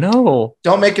 Oh no!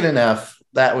 Don't make it an F.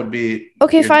 that would be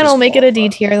okay. Fine, I'll make it a D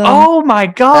tier then. Oh my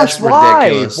gosh! That's Why?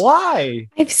 ridiculous. Why?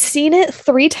 I've seen it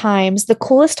 3 times. The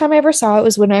coolest time I ever saw it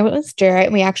was when I went with Jarrett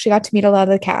and we actually got to meet a lot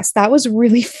of the cast. That was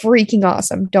really freaking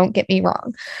awesome. Don't get me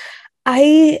wrong.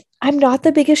 I'm not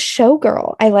the biggest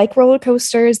showgirl. I like roller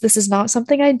coasters. This is not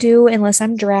something I do unless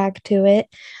I'm dragged to it.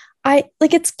 I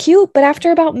like it's cute, but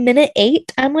after about minute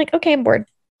 8, I'm like, okay, I'm bored.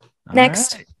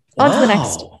 Next. Right. On to the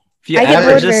next. If you I get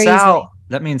average bored very this out, easily.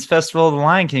 that means Festival of the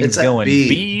Lion King It's is a going B.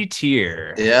 B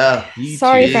tier. Yeah. B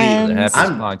Sorry, tier for the friends. Happiest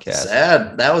I'm podcast.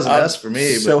 sad. That was an S for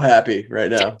me. So happy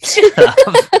right now.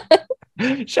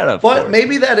 Shut up. But Ford.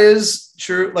 maybe that is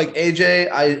true. Like AJ,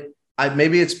 I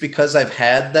maybe it's because I've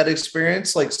had that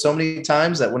experience like so many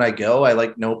times that when I go, I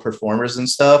like know performers and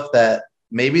stuff that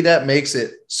maybe that makes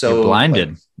it so You're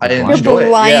blinded. Like, I You're enjoy it.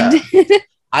 blind. Yeah.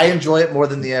 I enjoy it more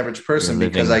than the average person You're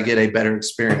because living- I get a better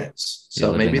experience. So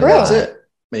You're maybe living that's the it.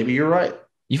 Maybe you're right.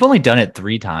 You've only done it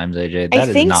 3 times, AJ. That I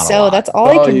is think not a so. lot. That's all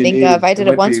Oh, I can you think need- of. I did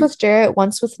it it once might be- with Jarrett,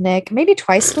 once with Nick, maybe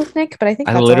twice with Nick, but I think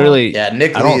I that's all. literally. Yeah,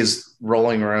 Nick I Lee don't- is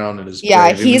rolling around in his Yeah,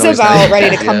 grave, even he's though about not ready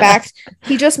to dead come yet. back.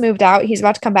 He just moved out. He's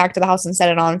about to come back to the house and set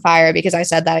it on fire because I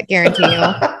said that. I guarantee you.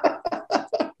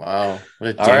 Wow.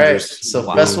 What a All right. dangerous- So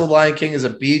Wow. Festival of the Lion King is a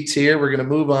B tier. We're going to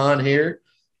move on here.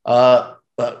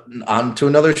 On to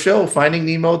another show, Finding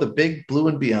Nemo, The Big Blue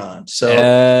and Beyond. So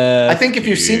I think if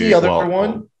you've seen the other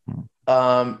one,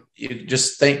 you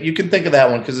just think you can think of that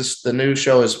one because the new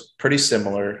show is pretty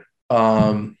similar.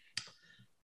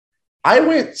 I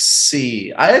went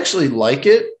C. I actually like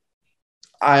it.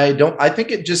 I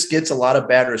think it just gets a lot of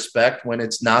bad respect when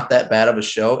it's not that bad of a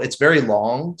show. It's very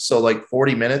long. So like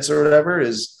 40 minutes or whatever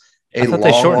is a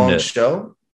long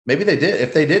show. Maybe they did.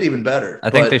 If they did, even better. I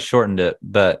think they shortened it,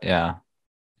 but yeah.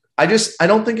 I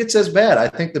don't think it's as bad. I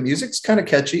think the music's kind of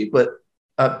catchy, but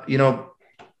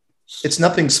it's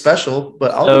nothing special,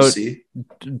 but I'll go see.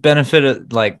 Benefit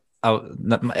of like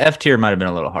F tier might have been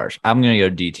a little harsh. I'm gonna go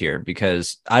D tier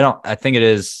because I think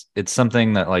it's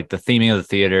something that like the theming of the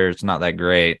theater is not that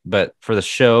great, but for the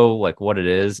show, like what it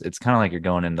is, it's kind of like you're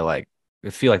going into like I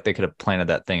feel like they could have planted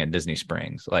that thing at Disney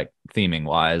Springs, like theming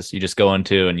wise. You just go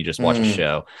into and you just watch a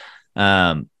show.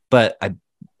 But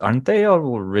aren't they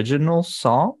all original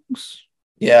songs?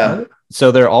 Yeah.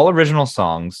 So they're all original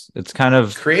songs. It's kind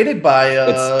of created by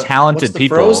it's talented what's the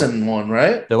people. Frozen one,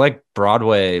 right? They're like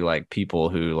Broadway like people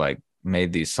who like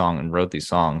made these songs and wrote these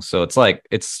songs. So it's like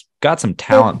it's got some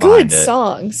talent behind good it.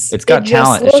 songs. It's got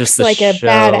talent. It's Looks just the like a show.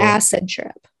 bad acid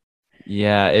trip.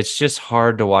 Yeah, it's just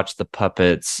hard to watch the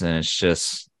puppets, and it's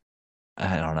just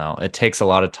I don't know. It takes a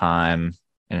lot of time,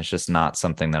 and it's just not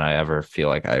something that I ever feel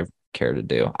like I care to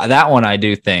do. That one I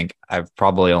do think I've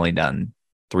probably only done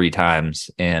 3 times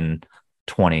in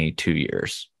 22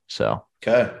 years. So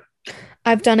okay.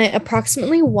 I've done it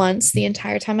approximately once the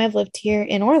entire time I've lived here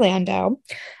in Orlando.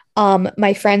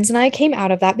 My friends and I came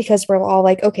out of that because we're all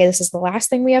like, okay, this is the last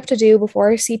thing we have to do before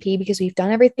our CP because we've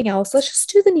done everything else. Let's just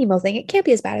do the Nemo thing. It can't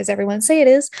be as bad as everyone say it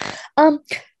is.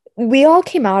 We all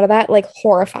came out of that like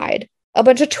horrified. A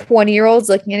bunch of 20-year-olds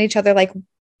looking at each other like,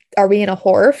 are we in a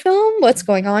horror film? What's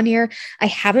going on here? I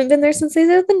haven't been there since they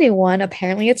did the new one.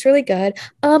 Apparently it's really good.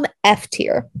 F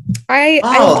tier. I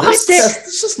lost it.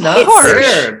 This is not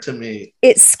fair to me.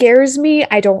 It scares me.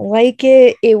 I don't like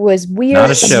it. It was weird. not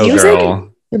a showgirl.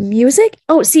 The music.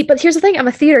 Oh, see, but here's the thing. I'm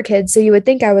a theater kid, so you would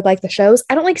think I would like the shows.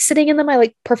 I don't like sitting in them. I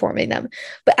like performing them.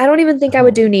 But I don't even think I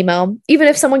would do Nemo. Even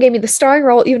if someone gave me the starring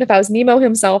role, even if I was Nemo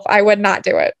himself, I would not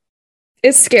do it.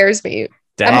 It scares me.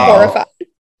 Dang. I'm horrified.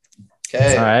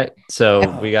 Okay. All right.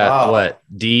 So we got what?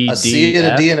 D, a D, C and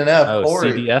F? a D and an F. Oh,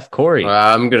 Corey. C, D, F, Corey.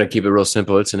 I'm gonna keep it real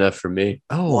simple. It's an F for me.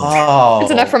 Oh, Wow.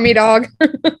 It's enough for me, dog.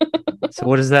 So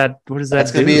what does that? What does that?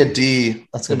 That's gonna do? be a D.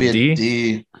 That's gonna be a D?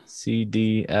 D. C,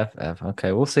 D, F, F.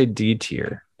 Okay, we'll say D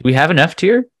tier. Do we have an F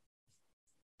tier?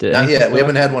 Not yet. We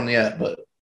haven't had one yet, but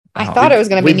I thought it was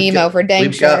going to be we've Nemo got- for dang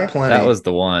we've sure. got plenty. That was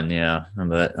the one, yeah.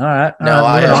 But all right. No, all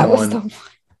right, I moving have on. was one. the-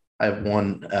 I have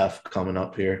one F coming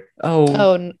up here.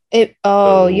 Oh,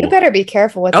 you better be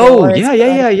careful with your oh, words,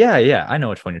 yeah. I know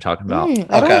which one you're talking about. I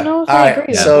Okay. don't know if All I right.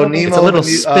 agree. So with Nemo- It's a little the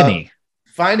mu- spinny.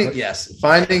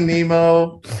 Finding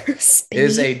Nemo that.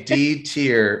 is a D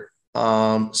tier.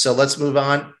 So let's move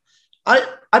on.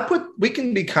 We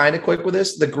can be kind of quick with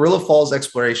this. The Gorilla Falls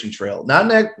Exploration Trail,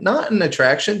 not an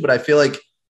attraction, but I feel like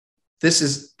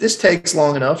this takes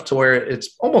long enough to where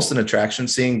it's almost an attraction.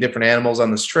 Seeing different animals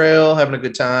on this trail, having a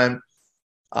good time.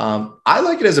 I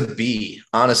like it as a B.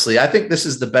 Honestly, I think this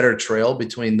is the better trail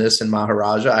between this and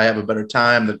Maharaja. I have a better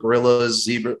time. The gorillas,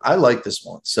 zebra. I like this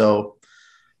one. So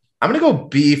I'm going to go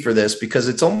B for this because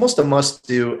it's almost a must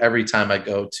do every time I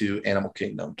go to Animal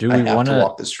Kingdom. Do we want to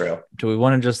walk this trail? Do we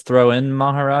want to just throw in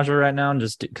Maharaja right now? And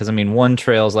just because I mean, one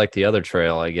trail is like the other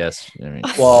trail, I guess. I mean,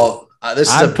 well, this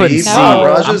is I'm a putting B. C.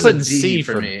 I'm putting C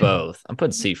for me. both. I'm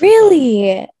putting C for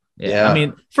really. both. Yeah. I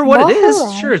mean, for what it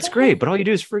is, sure, it's great, but all you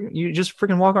do is you just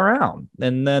freaking walk around,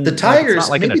 and then the tigers, it's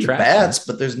not like maybe an the attraction. bats,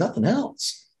 but there's nothing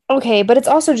else. Okay, but it's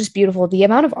also just beautiful. The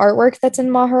amount of artwork that's in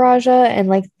Maharaja, and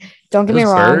like, don't get me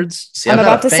wrong, birds. See, I'm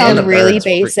about to sound really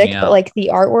basic, but like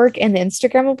the artwork and the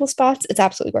Instagrammable spots, it's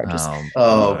absolutely gorgeous.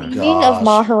 Oh, the theming of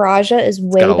Maharaja is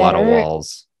way better. It's got a lot of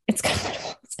walls. It's got a lot of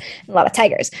walls, a lot of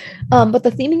tigers. But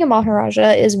the theming of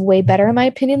Maharaja is way better in my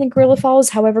opinion than Gorilla Falls.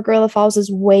 However, Gorilla Falls is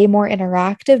way more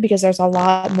interactive because there's a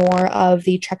lot more of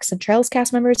the Treks and Trails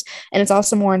cast members, and it's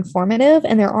also more informative,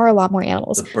 and there are a lot more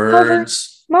animals. The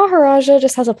birds. Maharaja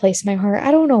just has a place in my heart. I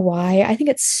don't know why. I think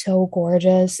it's so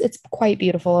gorgeous. It's quite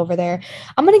beautiful over there.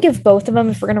 I'm going to give both of them,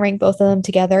 if we're going to rank both of them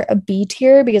together, a B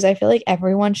tier because I feel like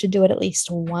everyone should do it at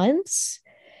least once.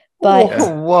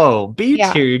 But whoa, B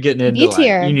tier, you're getting into B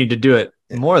tier. You need to do it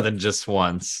more than just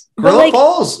once. Gorilla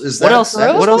Falls is what else?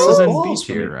 What else is in B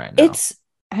tier right now?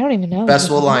 I don't even know.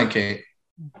 Festival of Lion King.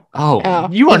 Oh,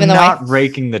 you are not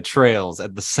ranking the trails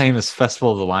at the same as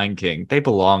Festival of the Lion King. They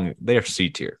are C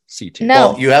tier. C tier.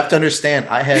 No, well, you have to understand.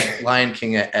 I had Lion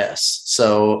King at S.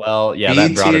 So yeah,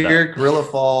 B tier, Gorilla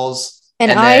Falls,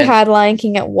 and I had Lion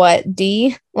King at what?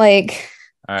 D? Like.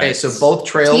 Okay, so both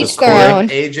trails.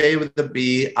 AJ with the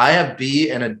B. I have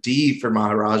B and a D for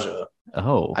Maharaja.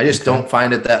 Oh, I just don't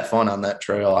find it that fun on that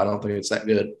trail. I don't think it's that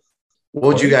good. What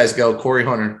would you guys go, Corey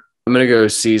Hunter? I'm gonna go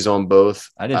C's on both.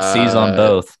 I did C's on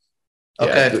both.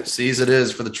 Okay, yeah. C's it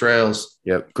is for the trails.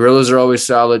 Yep, gorillas are always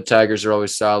solid. Tigers are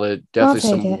always solid. Definitely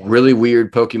some really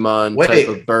weird Pokemon type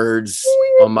of birds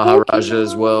on Maharaja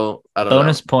as well. I don't know.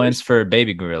 Bonus points for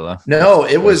baby gorilla. No,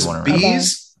 it was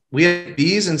B's. We had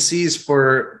B's and C's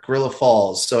for Gorilla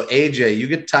Falls. So AJ, you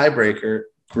get tiebreaker.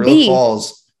 Gorilla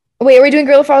Falls. Wait, are we doing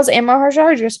Gorilla Falls and Maharaja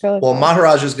or just Gorilla Falls? Well,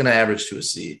 Maharaja is going to average to a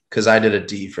C because I did a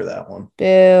D for that one.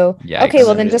 Boo. Yeah. Okay,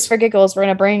 well then just for giggles, we're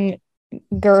going to bring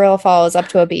Gorilla Falls up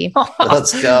to a B.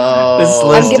 Let's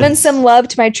go. I'm giving some love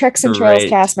to my Treks and Trails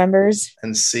cast members.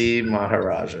 And C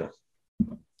Maharaja.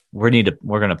 We're going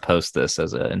to post this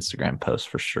as an Instagram post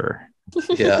for sure.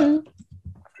 Yeah.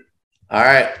 All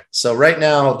right. So right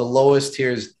now, the lowest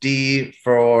here is D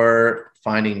for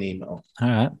Finding Nemo. All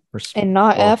right. And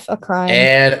not F, a crime.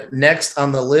 And next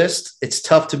on the list, It's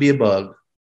Tough to Be a Bug.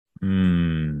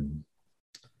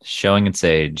 Showing its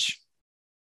age.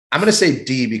 I'm going to say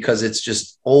D because it's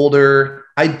just older.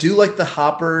 I do like the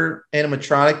Hopper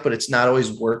animatronic, but it's not always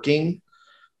working.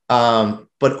 But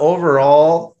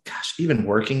overall, gosh, even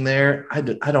working there, I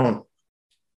don't.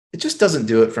 It just doesn't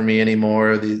do it for me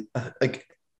anymore.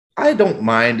 I don't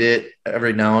mind it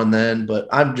every now and then, but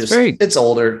it's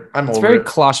older. I'm older. It's very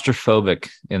claustrophobic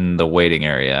in the waiting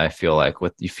area. I feel like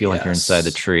you feel like you're inside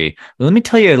the tree. Let me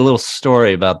tell you a little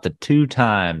story about the 2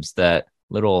 times that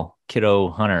little kiddo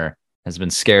Hunter has been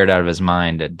scared out of his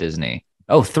mind at Disney.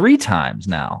 Oh, 3 times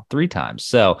now. 3 times.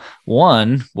 So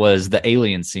one was the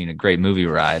alien scene, a great movie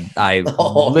ride. I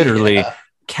literally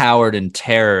cowered in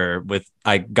terror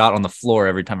I got on the floor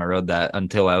every time I rode that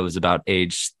until I was about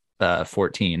age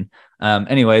 14.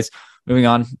 Anyways, moving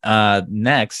on.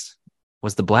 Next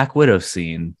was the Black Widow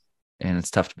scene, and It's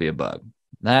Tough to Be a Bug.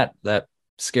 That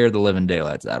scared the living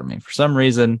daylights out of me. For some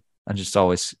reason, I'm just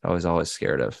always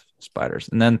scared of spiders.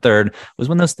 And then third was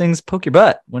when those things poke your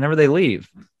butt whenever they leave.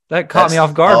 That caught me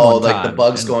off guard. One time. The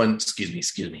bugs going, excuse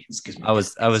me. I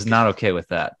was not okay with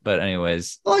that. But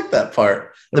anyways. I like that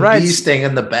part. The bee sting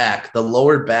in the back, the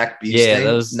lower back bee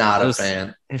sting, not a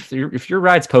fan. If your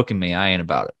ride's poking me, I ain't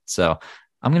about it. So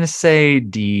I'm going to say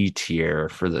D tier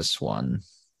for this one.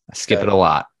 I skip it a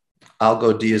lot. I'll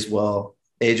go D as well.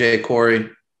 AJ, Corey,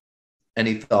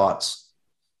 any thoughts?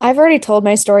 I've already told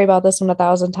my story about this one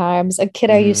 1,000 times. A kid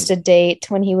I used to date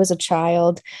when he was a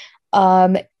child,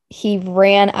 he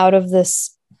ran out of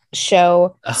this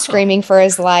show screaming for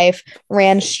his life,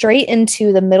 ran straight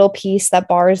into the middle piece that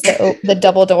bars the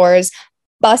double doors,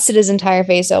 busted his entire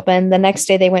face open. The next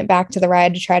day they went back to the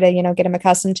ride to try to, get him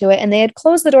accustomed to it. And they had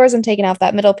closed the doors and taken out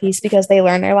that middle piece because they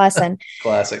learned their lesson.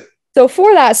 Classic. So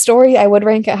for that story, I would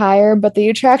rank it higher, but the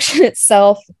attraction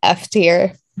itself, F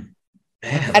tier.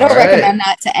 I don't recommend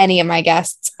that to any of my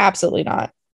guests. Absolutely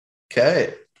not.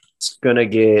 Okay. It's gonna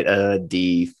get a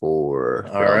D for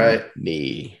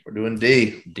me. We're doing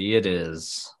D. D it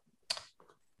is.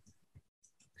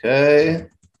 Okay,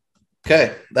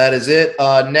 that is it.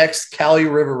 Next, Cali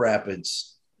River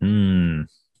Rapids.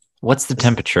 What's the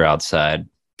temperature outside?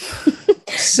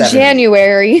 70.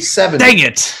 January. 70. Dang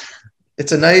it!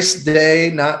 It's a nice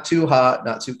day, not too hot,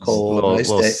 not too cold.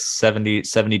 Nice day.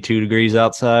 72 degrees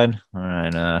outside. All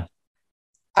right.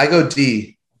 I go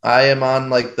D. I am on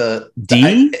like the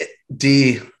D.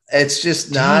 D. It's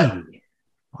just not.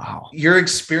 Wow. Your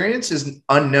experience is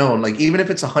unknown. Like even if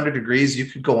it's 100 degrees, you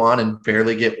could go on and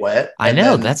barely get wet. I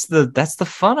know that's the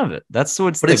fun of it. That's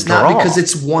what's. But it's not because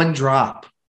it's one drop.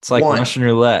 It's like Russian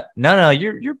roulette. No,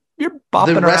 you're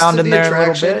bopping around in there a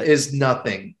little bit. Is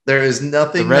nothing. There is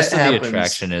nothing. The rest of the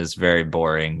attraction is very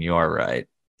boring. You are right.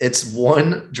 It's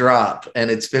one drop and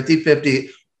it's 50-50,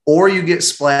 or you get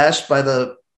splashed by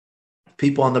the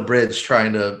people on the bridge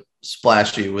trying to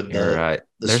splash you with You're right.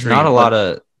 There's stream. not a lot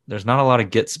of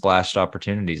get splashed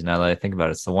opportunities now that I think about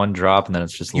it. It's the one drop and then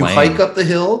it's just you lame. hike up the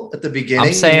hill at the beginning.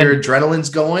 I'm saying, your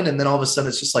adrenaline's going, and then all of a sudden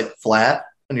it's just like flat,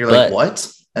 and you're like,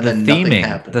 what? And then nothing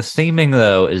happens. The theming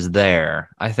though is there.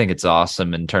 I think it's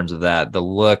awesome in terms of that. The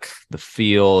look, the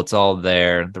feel, it's all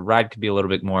there. The ride could be a little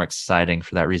bit more exciting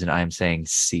for that reason. I am saying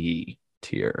C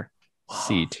tier.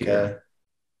 C tier. Okay.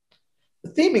 The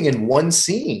theming in one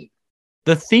scene.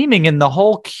 The theming in the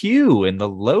whole queue, in the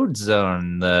load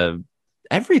zone,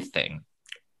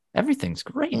 everything's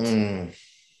great.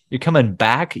 You're coming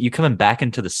back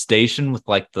into the station with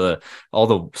like all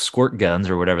the squirt guns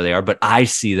or whatever they are, but I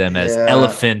see them as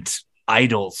elephant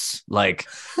idols, like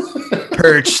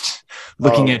perched,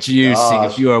 looking at you, seeing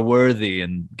if you are worthy,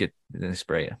 and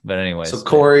spray you. But anyway, so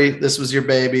Corey, this was your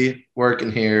baby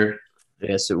working here.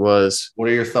 Yes, it was. What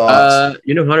are your thoughts?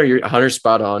 Hunter's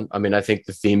spot on. I mean, I think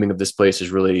the theming of this place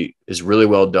is really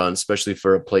well done, especially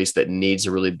for a place that needs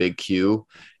a really big queue.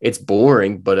 It's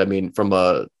boring, but I mean, from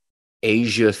a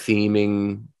Asia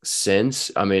theming sense,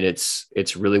 I mean, it's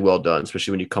really well done,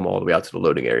 especially when you come all the way out to the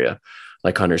loading area,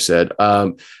 like Hunter said.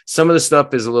 Some of the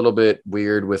stuff is a little bit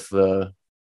weird with the,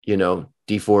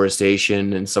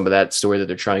 deforestation and some of that story that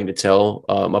they're trying to tell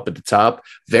up at the top.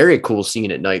 Very cool scene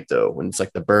at night though, when it's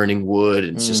like the burning wood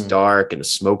and it's just dark and the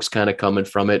smoke's kind of coming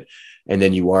from it, and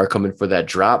then you are coming for that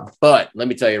drop. But let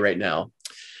me tell you right now,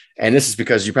 and this is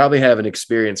because you probably haven't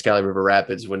experienced Cali River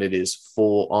Rapids when it is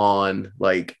full on,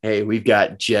 like, hey, we've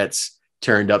got jets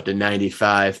turned up to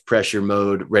 95 pressure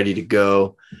mode, ready to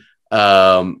go.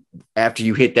 After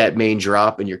you hit that main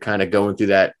drop and you're kind of going through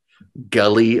that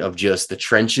gully of just the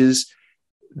trenches,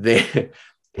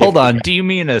 Hold on. Do you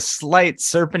mean a slight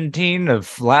serpentine of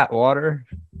flat water?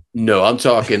 No, I'm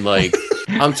talking like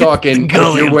I'm talking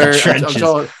if you're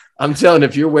wearing. I'm telling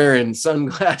if you're wearing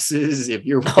sunglasses, if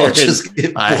you're wearing just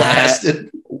get blasted.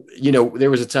 Hat,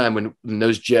 there was a time when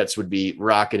those jets would be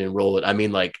rocking and rolling. I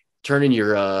mean, like turning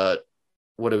your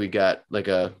what do we got? Like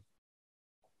a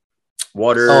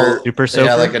water super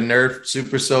soaker, like a Nerf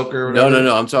super soaker. No.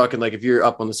 I'm talking like if you're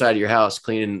up on the side of your house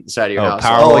cleaning the side of your house,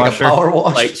 like a power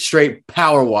wash, like straight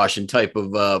power washing type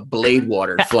of blade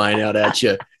water flying out at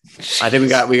you. I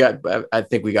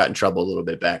think we got in trouble a little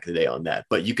bit back in the day on that,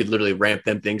 but you could literally ramp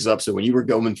them things up. So when you were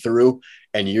going through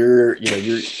and your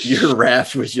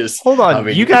raft was just, hold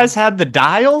on, you guys had the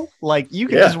dial, like you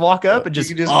could just walk up and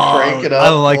just crank it up. I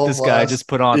don't like this guy. Just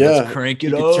put on, let's crank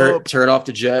it up. Turn off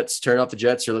the jets, or let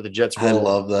the jets roll. I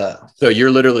love that. So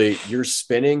you're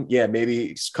spinning. Yeah,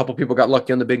 maybe a couple people got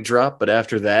lucky on the big drop, but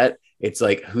after that, it's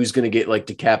like, who's going to get like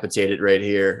decapitated right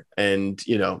here? And,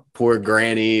 poor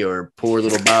Granny or poor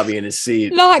little Bobby in his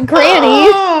seat. Not Granny.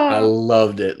 I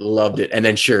loved it. And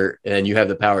then you have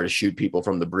the power to shoot people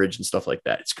from the bridge and stuff like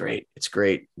that. It's great.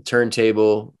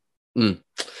 Turntable.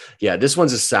 Yeah, this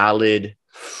one's a solid.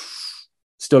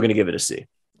 Still going to give it a C.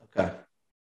 Okay.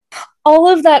 All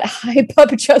of that hype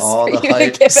up just all for the you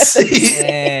hype to give it a C.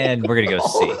 And we're going to go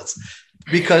C.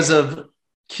 Because of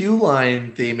queue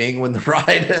line theming when the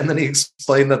ride, and then he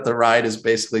explained that the ride is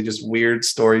basically just weird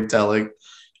storytelling.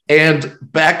 And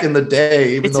back in the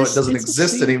day, even though it doesn't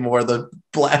exist anymore, the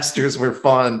blasters were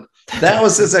fun. That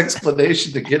was his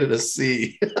explanation to get it a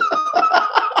C.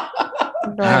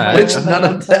 Right. Which none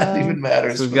of that even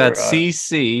matters. So we've got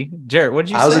CC. Jared, what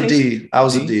did you say? I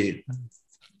was a D.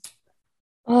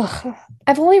 Oh,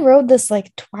 I've only rode this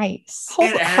like twice.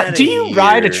 Do you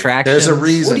ride attractions? There's a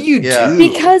reason. What do you do?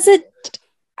 Because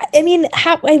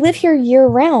I live here year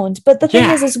round, but the thing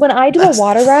is when I do a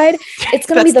water ride, it's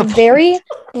going to be the very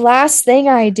last thing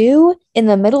I do in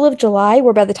the middle of July,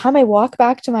 where by the time I walk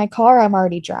back to my car, I'm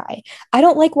already dry. I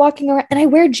don't like walking around, and I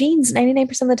wear jeans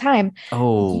 99% of the time.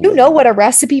 Oh, you know what a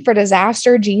recipe for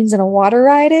disaster jeans and a water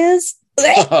ride is?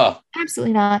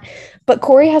 Absolutely not. But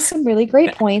Corey has some really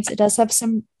great points. It does have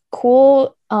some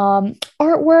cool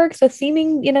artwork. The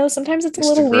theming, sometimes it's a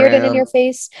little weird and in your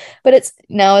face, but it's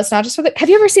not just for the. Have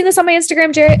you ever seen this on my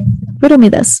Instagram, Jarrett? Riddle me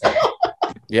this.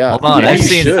 Yeah. Hold on. Yeah,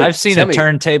 I've seen Tell a me.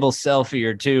 turntable selfie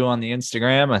or two on the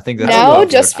Instagram. I think that's No,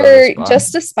 just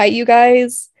to spite you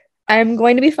guys, I'm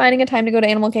going to be finding a time to go to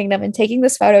Animal Kingdom and taking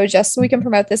this photo just so we can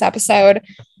promote this episode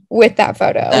with that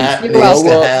photo. That You're needs welcome.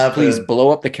 to happen. Please blow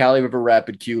up the Cali River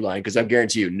Rapid queue line because I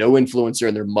guarantee you, no influencer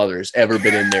and their mother's ever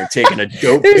been in there taking a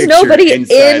dope There's picture nobody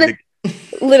inside in.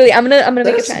 Literally, I'm gonna make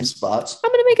a There's some trend. spots.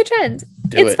 I'm gonna make a trend.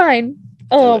 Do It's it. fine.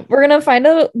 it. We're gonna find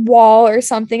a wall or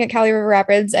something at Cali River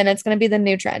Rapids, and it's gonna be the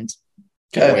new trend.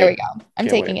 Okay. There we go. I'm Can't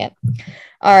taking it.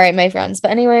 All right, my friends.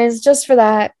 But anyways, just for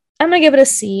that, I'm gonna give it a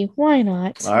C. Why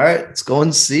not? All right, let's go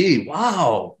and see.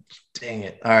 Wow. Dang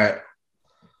it. All right.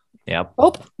 Yep.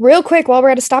 Oh, real quick, while we're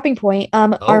at a stopping point,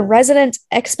 Oh. our resident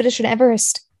Expedition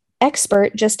Everest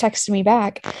expert just texted me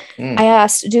back. Mm. I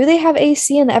asked, do they have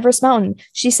AC in the Everest Mountain?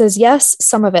 She says, yes,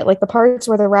 some of it, like the parts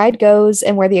where the ride goes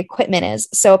and where the equipment is.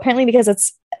 So apparently because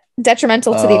it's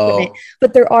detrimental to the equipment,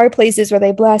 but there are places where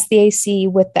they blast the AC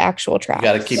with the actual track. You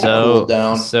got to keep it So, cooled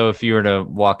down. so if you were to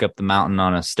walk up the mountain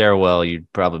on a stairwell,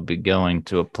 you'd probably be going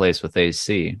to a place with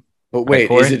AC. But wait,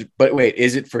 Corey?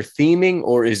 is it for theming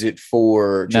or is it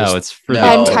for just No, it's for No, the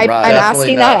I'm right. I'm Definitely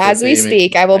asking not that for as we theming.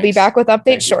 speak. I will be Thanks. back with updates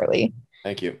Thank you. shortly.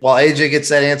 Thank you. While AJ gets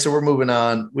that answer, we're moving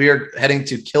on. We are heading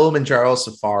to Kilimanjaro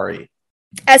Safari.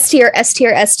 S tier, S tier,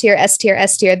 S tier, S tier,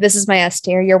 S tier. This is my S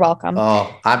tier. You're welcome.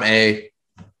 Oh, I'm A.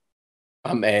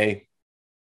 I'm A.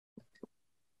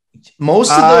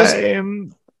 Most of those.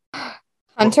 I'm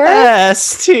Hunter?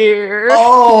 S tier.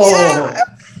 Oh,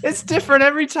 It's different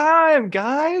every time,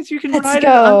 guys. You can Let's ride go.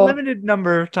 an unlimited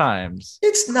number of times.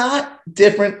 it's not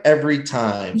different every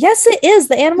time. Yes, it is.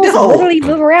 The animals No. literally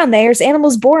move around. There's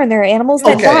animals born. There are animals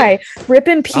that Okay. die. Rip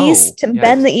in peace Oh, to yes.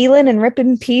 bend the eland and rip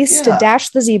in peace to Yeah. dash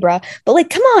the zebra. But like,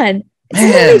 come on. It's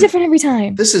Man. literally different every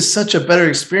time. This is such a better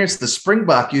experience. The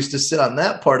springbok used to sit on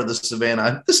that part of the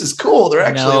savannah. This is cool. They're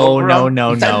actually over on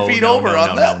 10 feet over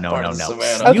on that part of the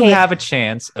savannah. Okay. You have a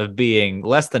chance of being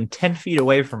less than 10 feet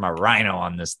away from a rhino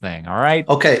on this thing. All right.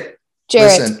 Okay,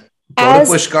 Jared, listen. Go as-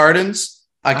 to Busch Gardens.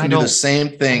 I can do don't- the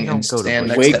same thing I and don't go to stand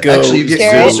Busch next to Gardens. Actually, you get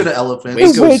Jared? closer to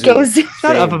elephants. Waco Zoo.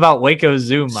 Shut up Same. about Waco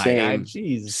Zoo, my guy. Same.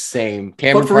 Jeez. Same.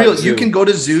 But for real, Park you Zoo. can go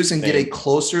to zoos and get a Same.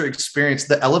 closer experience.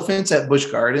 The elephants at Busch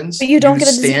Gardens, But you don't get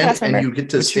a Zoo stand Pass and member. you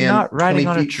get to But stand you're not riding 20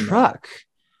 on a feet from them. truck.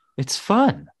 It's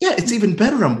fun. Yeah, it's even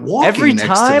better. I'm walking Every next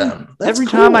to time, them. That's every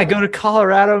time I cool. go to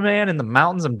Colorado, man, in the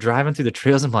mountains, I'm driving through the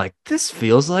trails. I'm like, this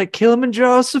feels like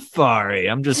Kilimanjaro Safari.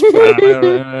 I'm just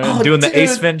doing the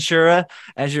Ace dude. Ventura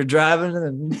as you're driving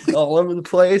and all over the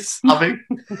place. I mean,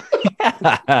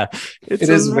 It's it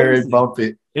is very amazing.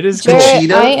 bumpy. It is cool. Jared,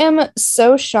 Cheetah? I am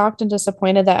so shocked and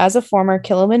disappointed that as a former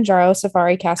Kilimanjaro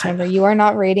Safari cast member, you are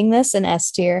not rating this an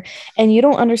S tier, and you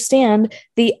don't understand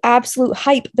the absolute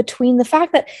hype between the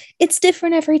fact that it's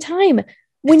different every time.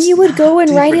 When It's you would go not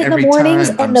and ride it in different the every mornings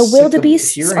time. and I'm the sick of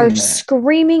wildebeests hearing are that.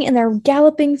 screaming and they're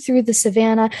galloping through the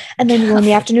savannah, and then you go in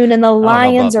the afternoon and the I don't know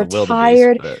lions about are the wildebeest,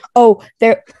 tired. but- Oh,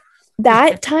 they're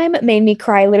that time made me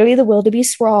cry. Literally, the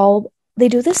wildebeest were all they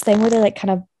do this thing where they like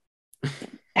kind of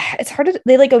it's hard to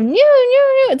they like go new.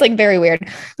 It's like very weird.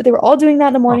 But they were all doing that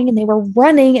in the morning and they were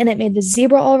running and it made the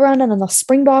zebra all run and then the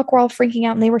springbok were all freaking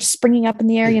out and they were springing up in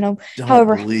the air, you know. Don't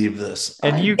However- believe this.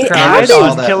 And you It cried happened.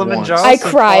 on Kilimanjaro. I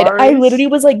cried. I Safaris? literally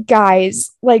was like,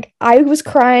 guys, like I was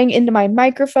crying into my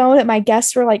microphone and my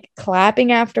guests were like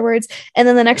clapping afterwards. And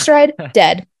then the next ride,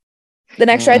 dead. The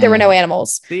next ride, there were no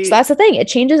animals. See, So that's the thing. It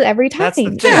changes every time. That's the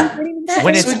thing. Yeah.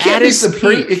 When So it's it can't at be its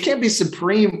supreme. peak. It can't be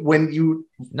supreme when you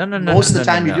No. most of the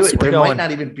time you do it. We're There might going,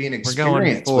 not even be an we're going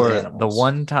experience for with the animals.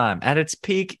 one time. At its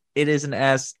peak, it is an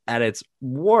S. At its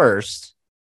worst,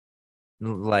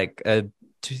 like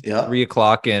Yeah. 3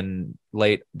 o'clock in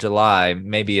late July,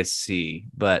 maybe a C.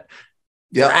 But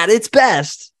Yeah. at its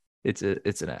best, it's an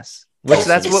S. Which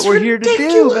that's It's what we're here to do. Man.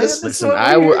 ridiculous. That's Listen, what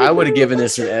I we're here to would have do. given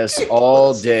this an S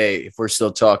all day if we're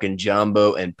still talking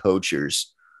Jumbo and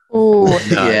Poachers. Ooh,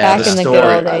 Yeah, back the in the story. good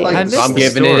old I days. like I the missed I'm the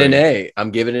giving it an story. A. I'm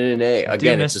giving it an A. I do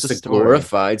Again, miss it's the just a story.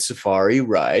 glorified safari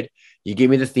ride. You give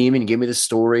me the theme and you give me the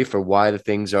story for why the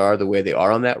things are the way they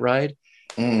are on that ride.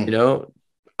 Mm. You know,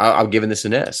 I'm giving this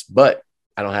an S, but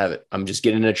I don't have it. I'm just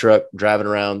getting in a truck, driving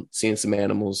around, seeing some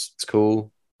animals. It's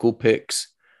cool. Cool pics.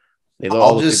 They I'll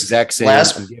all look the just- exact same.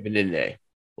 last- I'm giving it an A.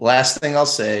 Last thing I'll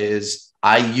say is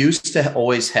I used to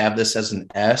always have this as an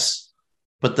S,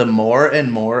 but the more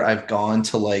and more I've gone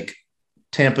to like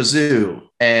Tampa Zoo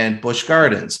and Busch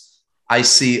Gardens, I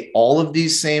see all of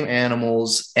these same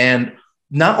animals and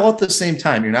not all at the same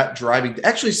time. You're not driving.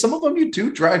 Actually, some of them you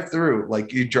do drive through,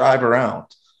 like you drive around,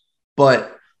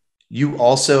 but you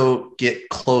also get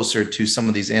closer to some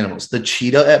of these animals. The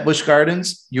cheetah at Busch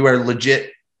Gardens, you are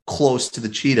legit close to the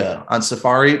cheetah. On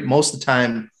safari, most of the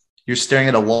time you're staring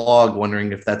at a log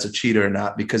wondering if that's a cheetah or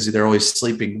not because they're always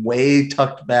sleeping way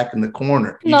tucked back in the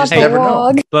corner. You just never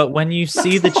know. But when you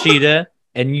see the cheetah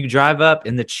and you drive up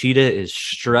and the cheetah is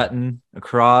strutting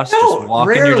across, just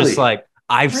walking, you're just like,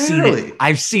 I've seen it.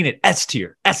 I've seen it. S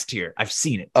tier. I've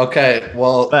seen it. Okay.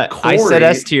 Well, but Corey, I said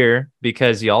S tier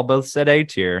because y'all both said A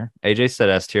tier. AJ said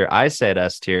S tier. I said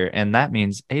S tier. And that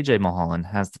means AJ Mulholland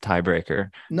has the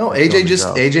tiebreaker. No,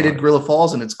 AJ did Gorilla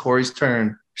Falls and it's Corey's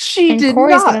turn. She did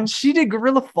not. She did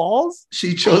Gorilla Falls.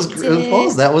 She chose Gorilla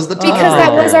Falls. That was the because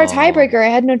that was our tiebreaker. I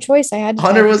had no choice. I had to.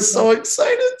 Hunter was so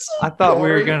excited. I thought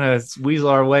we were gonna weasel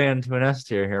our way into an S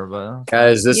tier here, but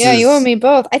guys, you and me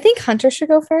both. I think Hunter should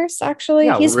go first.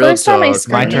 Actually, he's first on my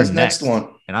screen. My turn next one,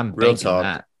 and I'm real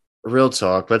talk. Real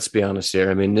talk. Let's be honest here.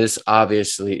 I mean, this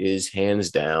obviously is hands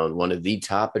down one of the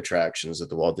top attractions at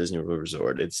the Walt Disney World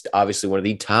Resort. It's obviously one of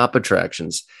the top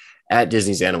attractions at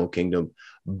Disney's Animal Kingdom,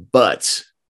 but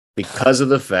because of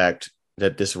the fact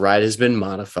that this ride has been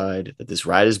modified, that this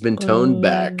ride has been toned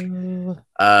back,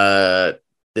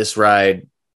 this ride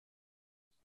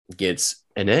gets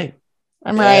an A.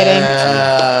 I'm writing.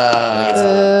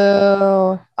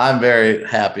 I'm very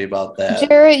happy about that.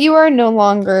 Jarrett, you are no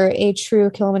longer a true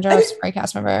Kilimanjaro Safari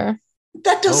cast member.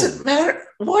 That doesn't matter.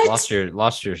 What? Lost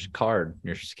your card,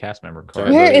 your cast member card.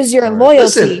 Where is your loyalty?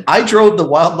 Listen, I drove the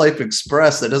Wildlife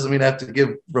Express. That doesn't mean I have to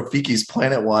give Rafiki's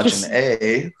Planet Watch an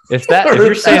A. If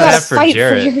you're saying that for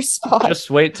Jarrett,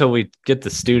 just wait till we get the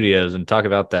studios and talk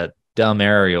about that dumb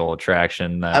aerial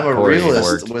attraction. I'm a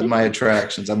realist with my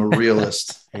attractions. I'm a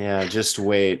realist. Yeah, just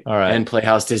wait. All right. And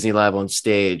Playhouse Disney Lab on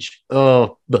stage.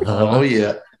 Oh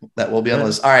yeah. That will be on the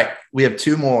list. All right. We have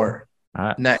two more. All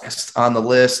right. Next on the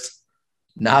list.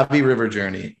 Navi River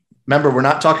Journey. Remember, we're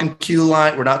not talking queue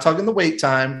line. We're not talking the wait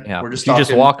time. Yeah, we're just talking. You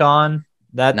just walk on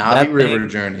that Navi River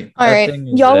Journey. All right,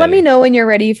 y'all. Let me know when you're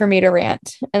ready for me to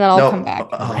rant, and then I'll come back.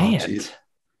 Rant.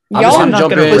 Y'all not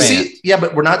jump in. Yeah,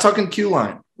 but we're not talking queue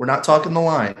line. We're not talking the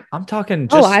line. I'm talking.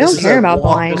 Just, I don't care about the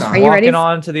line. Are you ready? Walking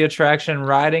on to the attraction,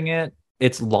 riding it.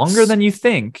 It's longer than you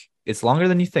think.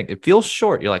 It feels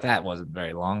short. You're like, that wasn't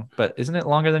very long, but isn't it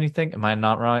longer than you think? Am I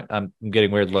not right? I'm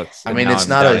getting weird looks. I mean, it's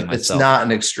not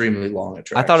an extremely long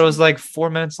attraction. I thought it was like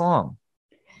 4 minutes long.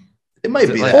 It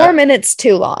might be 4 minutes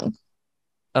too long.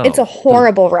 Oh. It's a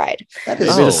horrible ride. That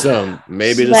is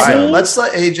maybe the sum. Let's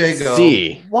let AJ go.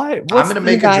 See. Why? I'm going to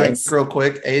make a drink real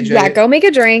quick. AJ. Yeah, go make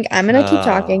a drink. I'm going to keep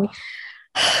talking.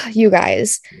 You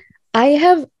guys, I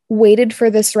have waited for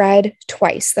this ride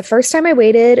twice. The first time I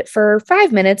waited for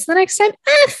 5 minutes. The next time,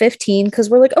 15, because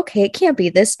we're like, okay, it can't be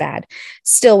this bad.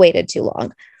 Still waited too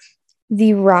long.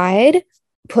 The ride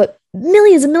put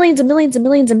millions and millions and millions and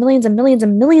millions and millions and millions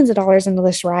and millions of dollars into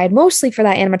this ride, mostly for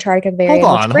that animatronic of the area.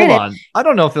 Hold on. I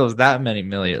don't know if it was that many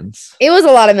millions. It was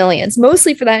a lot of millions,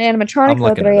 mostly for that animatronic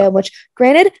of the area, which,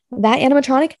 granted, that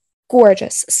animatronic,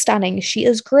 gorgeous, stunning. She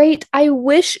is great. I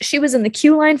wish she was in the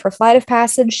queue line for Flight of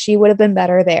Passage. She would have been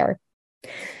better there.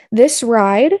 This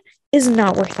ride is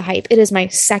not worth the hype. It is my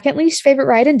second least favorite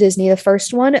ride in Disney. The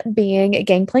first one being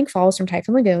Gangplank Falls from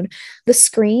Typhoon Lagoon. The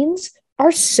screens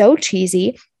are so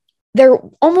cheesy. They're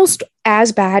almost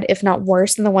as bad, if not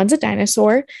worse, than the ones at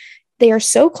Dinosaur. They are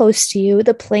so close to you.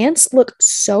 The plants look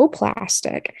so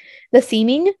plastic. The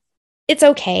theming, it's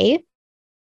okay.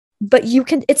 But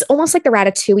it's almost like the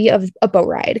Ratatouille of a boat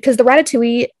ride. Because the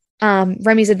Ratatouille,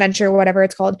 Remy's Adventure, whatever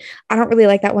it's called, I don't really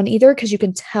like that one either because you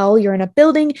can tell you're in a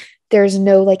building. There's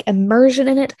no like immersion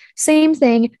in it. Same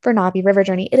thing for Navi River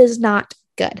Journey. It is not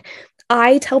good.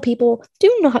 I tell people,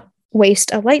 do not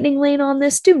waste a lightning lane on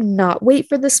this. Do not wait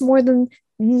for this more than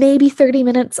maybe 30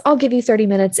 minutes. I'll give you 30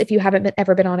 minutes if you haven't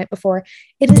ever been on it before.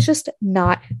 It is just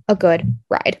not a good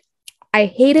ride. I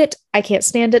hate it. I can't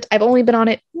stand it. I've only been on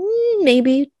it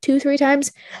maybe 2-3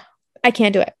 times. I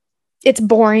can't do it. It's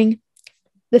boring.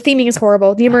 The theming is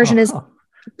horrible. The immersion is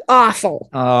awful.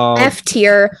 F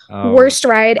tier. Worst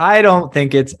ride. I don't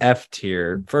think it's F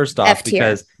tier. First off, F-tier.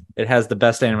 Because it has the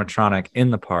best animatronic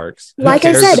in the parks. Like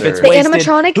I said, the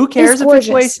animatronic Who cares is if it's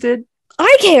wasted?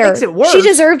 I care. She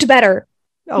deserved better.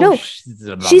 No,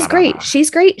 she's great. She's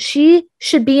great. She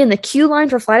should be in the queue line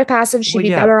for Flight of Passage. She'd be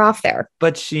better off there.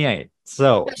 But she ain't.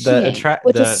 So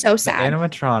which is so sad. The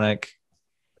animatronic,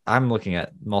 I'm looking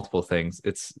at multiple things.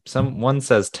 One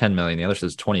says 10 million, the other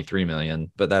says 23 million,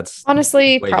 but that's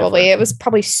honestly probably different. It was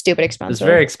probably stupid expensive. It's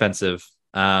very expensive.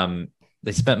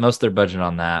 They spent most of their budget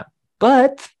on that.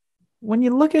 But when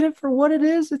you look at it for what it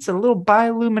is, it's a little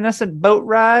bioluminescent boat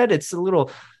ride. It's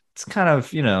kind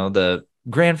of, the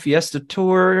Grand Fiesta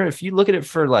Tour. If you look at it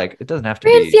for it doesn't have to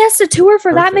be Grand Fiesta Tour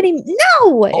for perfect. That many.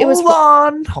 No,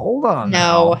 Hold on.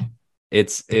 No.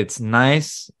 It's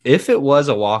nice. If it was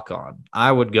a walk-on,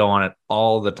 I would go on it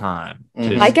all the time.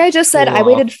 Like I just said, I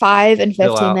waited 5 and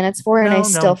 15 minutes for it, and I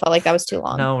still felt like that was too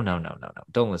long. No.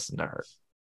 Don't listen to her.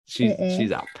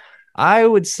 She's out. I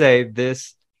would say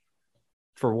this,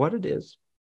 for what it is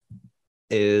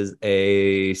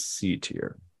a C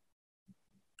tier.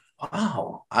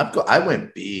 Wow. I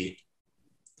went B.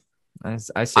 I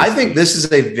think this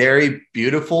is a very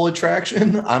beautiful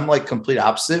attraction. I'm like complete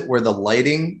opposite, where the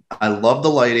lighting, I love the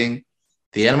lighting.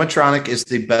 The animatronic is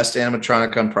the best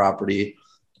animatronic on property.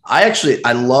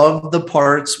 I love the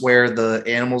parts where the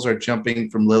animals are jumping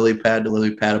from lily pad to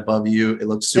lily pad above you. It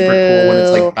looks super cool when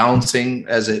it's like bouncing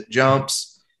as it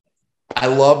jumps. I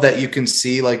love that you can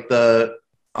see like the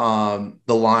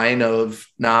line of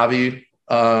Na'vi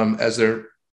as they're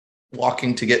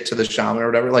walking to get to the shaman or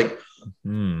whatever. Like,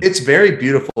 it's very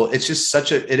beautiful. It's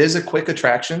just it is a quick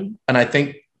attraction. And I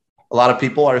think a lot of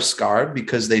people are scarred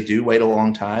because they do wait a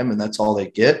long time and that's all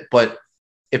they get. But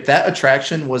if that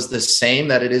attraction was the same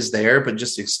that it is there, but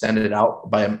just extended out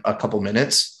by a couple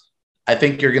minutes, I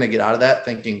think you're going to get out of that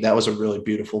thinking that was a really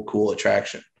beautiful, cool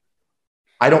attraction.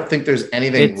 I don't think there's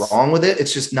anything wrong with it.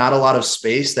 It's just not a lot of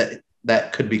space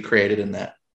that could be created in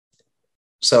that.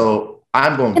 So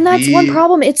I'm going. And that's one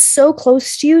problem. It's so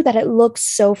close to you that it looks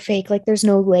so fake. Like there's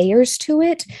no layers to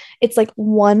it. It's like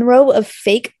one row of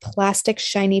fake plastic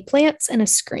shiny plants and a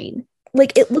screen.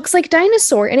 Like it looks like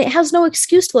Dinosaur, and it has no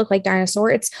excuse to look like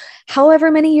Dinosaur. It's however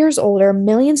many years older,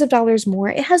 millions of dollars more.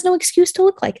 It has no excuse to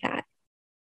look like that.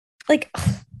 Like,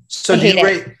 so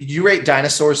do you rate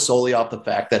Dinosaurs solely off the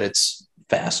fact that it's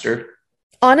faster?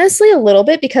 Honestly, a little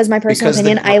bit, because my personal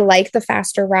opinion, I like the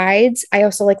faster rides. I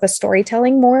also like the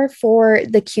storytelling more for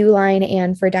the Q line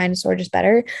and for Dinosaur just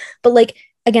better. But like,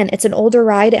 again, it's an older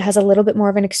ride. It has a little bit more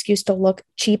of an excuse to look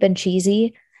cheap and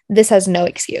cheesy. This has no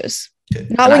excuse.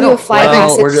 Not when you fly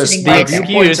past it. The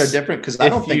viewpoints are different because I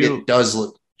don't think it does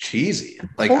look cheesy.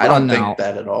 Like I don't think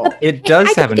that at all. It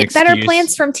does have an excuse. Better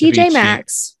plants from TJ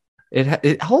Maxx.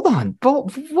 Hold on.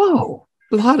 Whoa.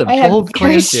 A lot of bold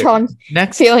very strong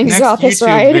feelings about this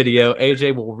ride. Video,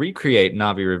 AJ will recreate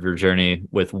Na'vi River Journey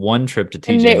with one trip to TJ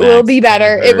Maxx. And it will be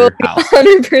better. It will be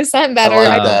 100%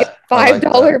 better.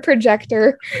 $5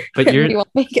 projector. But you won't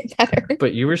make it better.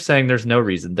 But you were saying there's no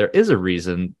reason. There is a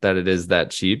reason that it is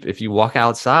that cheap. If you walk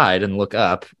outside and look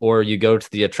up, or you go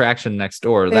to the attraction next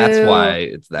door, that's why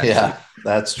it's that cheap.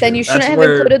 That's true. Then you shouldn't have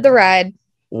included the ride.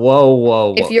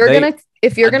 Whoa. If you're gonna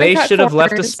they should have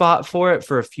left a spot for it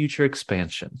for a future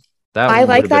expansion. I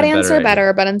like that answer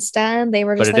better, but instead they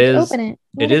were just open it.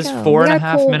 It is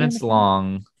 4.5 minutes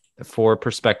long. For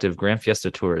perspective, Grand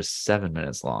Fiesta Tour is 7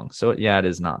 minutes long. So yeah, it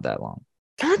is not that long.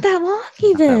 Not that long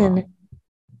even.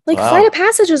 Like Flight of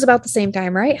Passage is about the same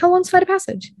time, right? How long's Flight of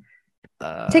Passage?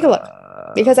 Take a look.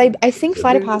 Because I think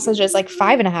Flight of Passage is like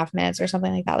 5.5 minutes or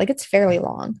something like that. Like it's fairly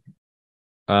long.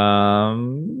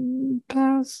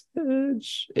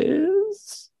 Passage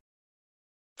is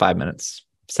 5 minutes.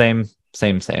 Same.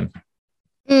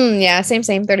 Yeah, same.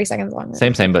 30 seconds long.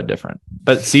 Same, but different.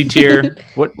 But C tier.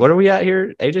 what are we at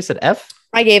here? AJ said F.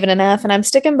 I gave it an F, and I'm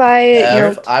sticking by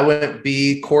F. I went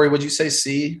B. Corey, would you say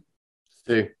C?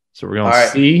 C. So we're going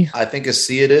C. I think a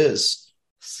C it is.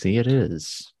 C it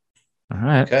is. All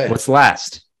right. Okay. What's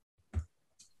last?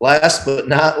 Last but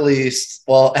not least,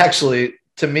 well, actually,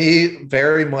 to me,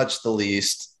 very much the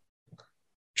least,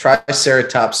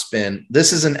 Triceratops spin.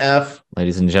 This is an F.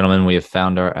 Ladies and gentlemen, we have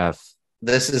found our F.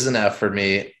 This is an F for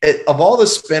me. Of all the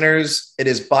spinners, it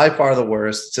is by far the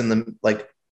worst. It's in the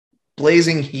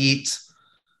blazing heat.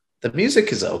 The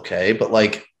music is okay, but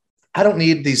I don't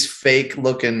need these fake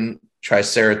looking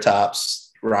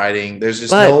Triceratops riding. There's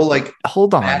just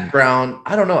hold on background.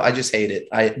 I don't know. I just hate it.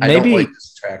 I don't like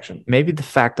this attraction. Maybe the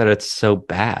fact that it's so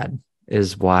bad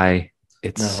is why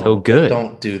it's so good.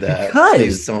 Don't do that. Because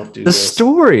please don't do the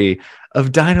story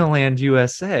of Dinoland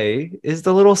USA is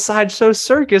the little sideshow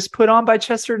circus put on by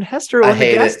Chester and Hester at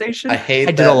the gas station. I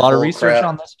did a lot of research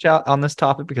on this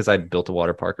topic because I built a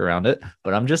water park around it.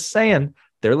 But I'm just saying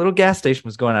their little gas station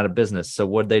was going out of business. So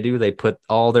what did they do? They put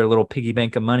all their little piggy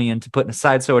bank of money into putting a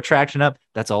sideshow attraction up.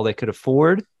 That's all they could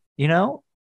afford. They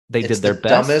did their best.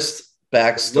 Dumbest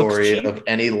backstory of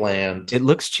any land. It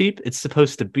looks cheap. It's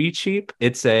supposed to be cheap.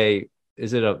 Was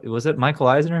it Michael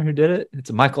Eisner who did it? It's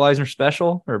a Michael Eisner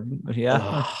special,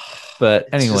 but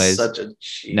anyways,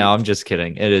 no, I'm just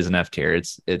kidding. It is an F tier.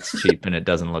 It's cheap and it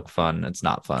doesn't look fun. It's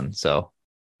not fun. So,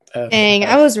 dang,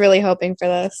 I was really hoping for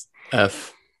this.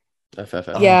 F.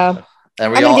 Yeah,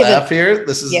 and we all F here.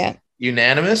 This is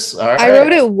unanimous. All right. I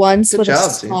wrote it once with a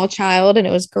small child, and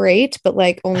it was great, but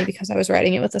only because I was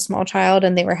writing it with a small child,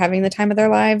 and they were having the time of their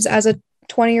lives. As a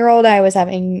 20-year-old, I was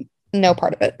having no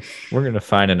part of it. We're gonna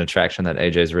find an attraction that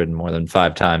AJ's ridden more than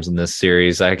 5 times in this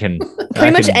series. I can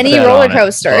pretty much any roller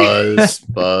coaster.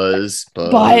 Buzz.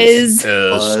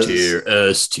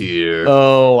 S tier.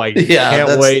 Oh, I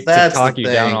can't wait to talk you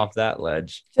down off that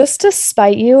ledge. Just to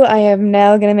spite you, I am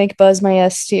now gonna make Buzz my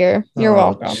S tier. You're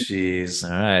welcome. Jeez.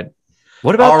 All right.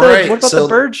 What about the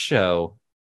bird show?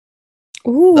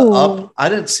 Ooh. The Up. I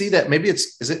didn't see that. Maybe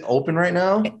is it open right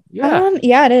now? Yeah.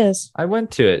 Yeah, it is. I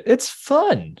went to it. It's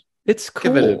fun. It's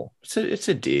cool. It's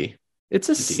a D. It's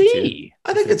a C.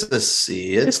 I think it's a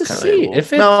C. It's a C.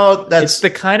 Cool. It's the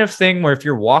kind of thing where if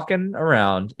you're walking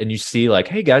around and you see like,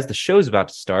 hey guys, the show's about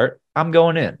to start, I'm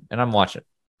going in and I'm watching.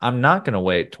 I'm not going to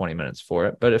wait 20 minutes for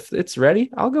it, but if it's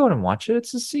ready, I'll go in and watch it.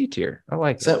 It's a C tier. I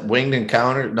like it. Is that Winged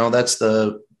Encounter? No,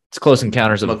 it's Close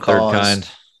Encounters of the Third Kind.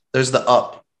 There's the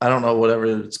Up. I don't know whatever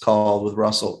it's called with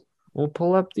Russell. We'll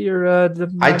pull up the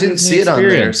I didn't see it on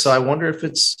there, so I wonder if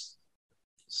it's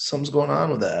something's going on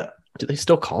with that. Do they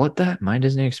still call it that? My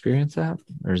Disney Experience app?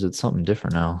 Or is it something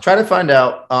different now? Try to find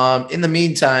out. In the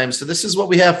meantime, so this is what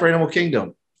we have for Animal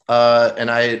Kingdom.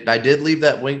 And I did leave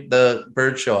the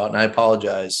bird show out, and I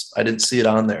apologize. I didn't see it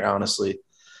on there, honestly.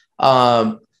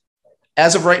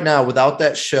 As of right now, without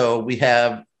that show, we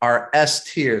have our S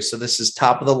tier. So this is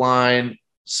top of the line,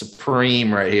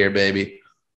 supreme right here, baby.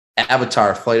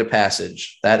 Avatar Flight of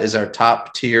Passage. That is our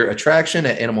top tier attraction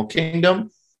at Animal Kingdom.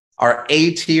 Our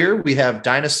A tier, we have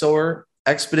Dinosaur,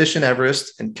 Expedition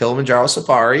Everest, and Kilimanjaro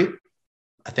Safari.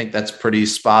 I think that's pretty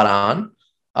spot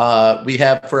on. We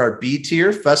have for our B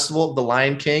tier, Festival of the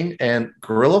Lion King and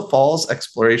Gorilla Falls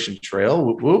Exploration Trail.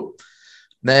 Whoop, whoop.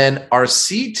 Then our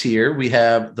C tier, we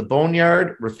have The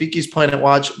Boneyard, Rafiki's Planet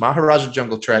Watch, Maharaja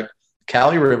Jungle Trek,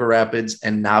 Cali River Rapids,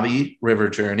 and Navi River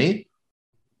Journey.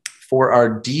 For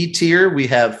our D tier, we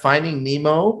have Finding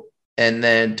Nemo and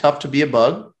then Tough to Be a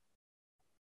Bug.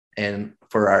 And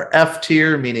for our F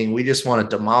tier, meaning we just want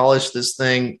to demolish this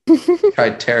thing,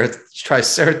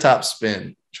 Triceratops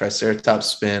Spin.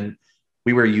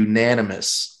 We were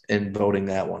unanimous in voting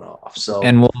that one off. So,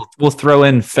 and we'll throw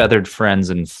in Feathered Friends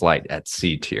in Flight at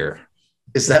C tier.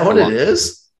 Is that what it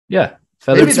is? Yeah.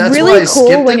 It's really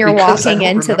cool when you're walking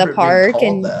into the park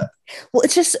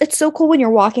it's so cool when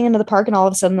you're walking into the park and all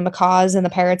of a sudden the macaws and the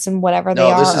parrots and whatever they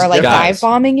are like dive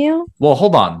bombing you. Well,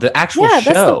 hold on. The actual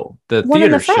show, the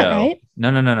theater show. Right?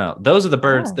 No. Those are the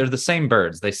birds. They're the same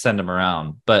birds. They send them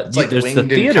around. But there's the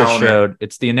theater show.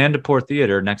 It's the Anandapur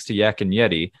Theater next to Yak and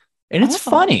Yeti. And it's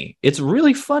funny. It's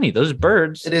really funny. Those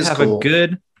birds they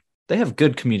have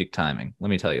good comedic timing. Let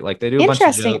me tell you. Like they do a bunch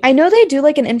of jokes. I know they do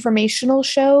like an informational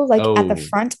show at the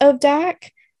front of DAC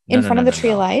in front of the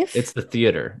Tree of Life. It's the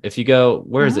theater. If you go,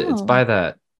 where is it? It's by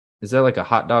that. Is that like a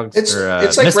hot dog? It's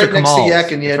like Mr. right next to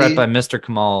Yak and Yeti. It's right by Mr.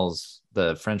 Kamal's,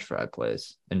 the French fry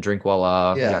place, and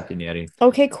Drinkwallah, Yak and Yeti.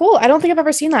 Okay, cool. I don't think I've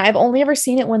ever seen that. I've only ever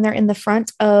seen it when they're in the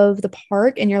front of the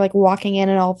park and you're like walking in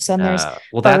and all of a sudden there's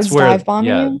birds dive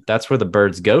bombing you. That's where the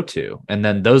birds go to. And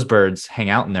then those birds hang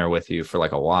out in there with you for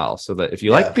like a while. So that if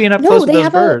you like being up close with those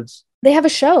birds. They have a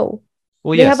show.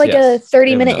 Well, they have like a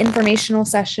 30-minute informational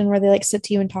session where they like sit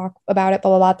to you and talk about it, blah,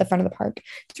 blah, blah, at the front of the park.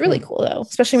 It's really cool though,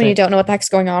 especially when you don't know what the heck's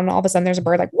going on and all of a sudden there's a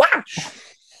bird like, wow.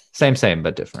 Same,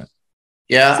 but different.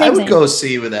 Yeah, I would go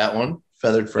see with that one.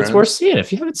 Feathered Friends. It's worth seeing.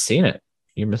 If you haven't seen it,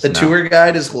 you're missing out. The tour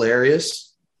guide is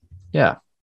hilarious. Yeah.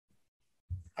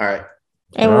 All right.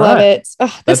 I love it.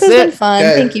 Oh, this has been fun.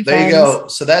 Okay, thank you, friends. There you go.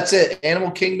 So that's it. Animal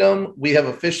Kingdom. We have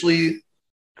officially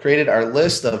created our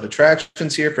list of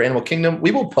attractions here for Animal Kingdom.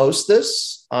 We will post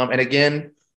this. And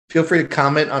again, feel free to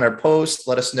comment on our post.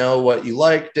 Let us know what you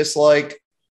like, dislike.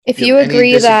 If you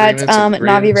agree that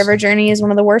Navi River Journey is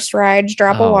one of the worst rides,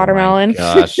 drop a watermelon.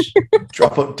 Gosh.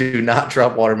 Do not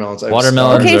drop watermelons.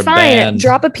 Watermelons are banned.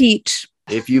 Drop a peach.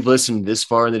 If you've listened this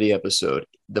far into the episode,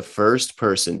 the first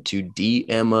person to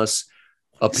DM us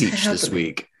a peach this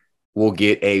week will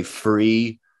get a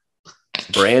free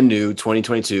brand new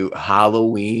 2022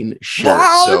 Halloween shirt.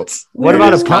 What? So what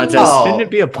about a pumpkin? Shouldn't it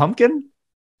be a pumpkin?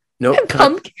 Nope.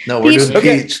 No, we're doing the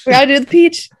peach. We gotta do the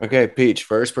peach. Okay, peach.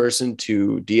 First person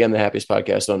to DM the happiest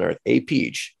podcast on earth, a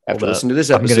peach. After listening to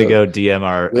this episode, I'm gonna go DM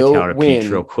our account of peach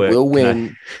real quick. We'll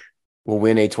win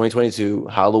a 2022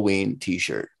 Halloween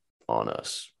T-shirt on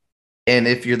us. And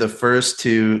if you're the first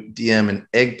to DM an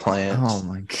eggplant, oh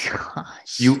my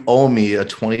gosh, you owe me a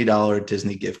 $20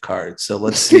 Disney gift card. So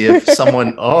let's see if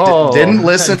someone didn't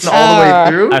listen all the way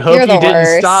through. I hope you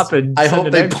didn't stop and I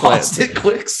hope they paused it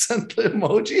quick, sent the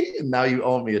emoji, and now you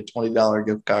owe me a $20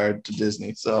 gift card to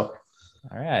Disney. So,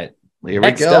 all right, here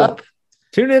we go.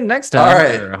 Tune in next time. All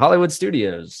right, for Hollywood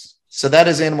Studios. So that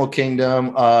is Animal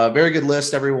Kingdom. Very good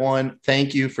list, everyone.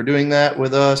 Thank you for doing that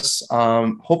with us.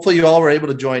 Hopefully you all were able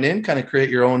to join in, kind of create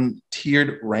your own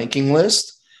tiered ranking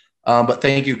list. But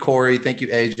thank you, Corey. Thank you,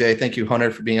 AJ. Thank you,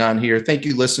 Hunter, for being on here. Thank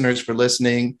you, listeners, for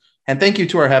listening. And thank you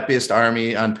to our happiest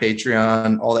army on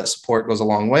Patreon. All that support goes a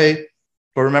long way.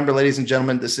 But remember, ladies and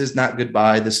gentlemen, this is not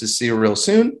goodbye. This is see you real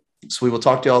soon. So we will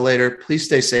talk to you all later. Please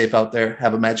stay safe out there.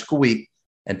 Have a magical week.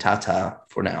 And ta-ta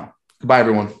for now. Goodbye,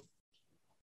 everyone.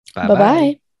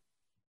 Bye-bye.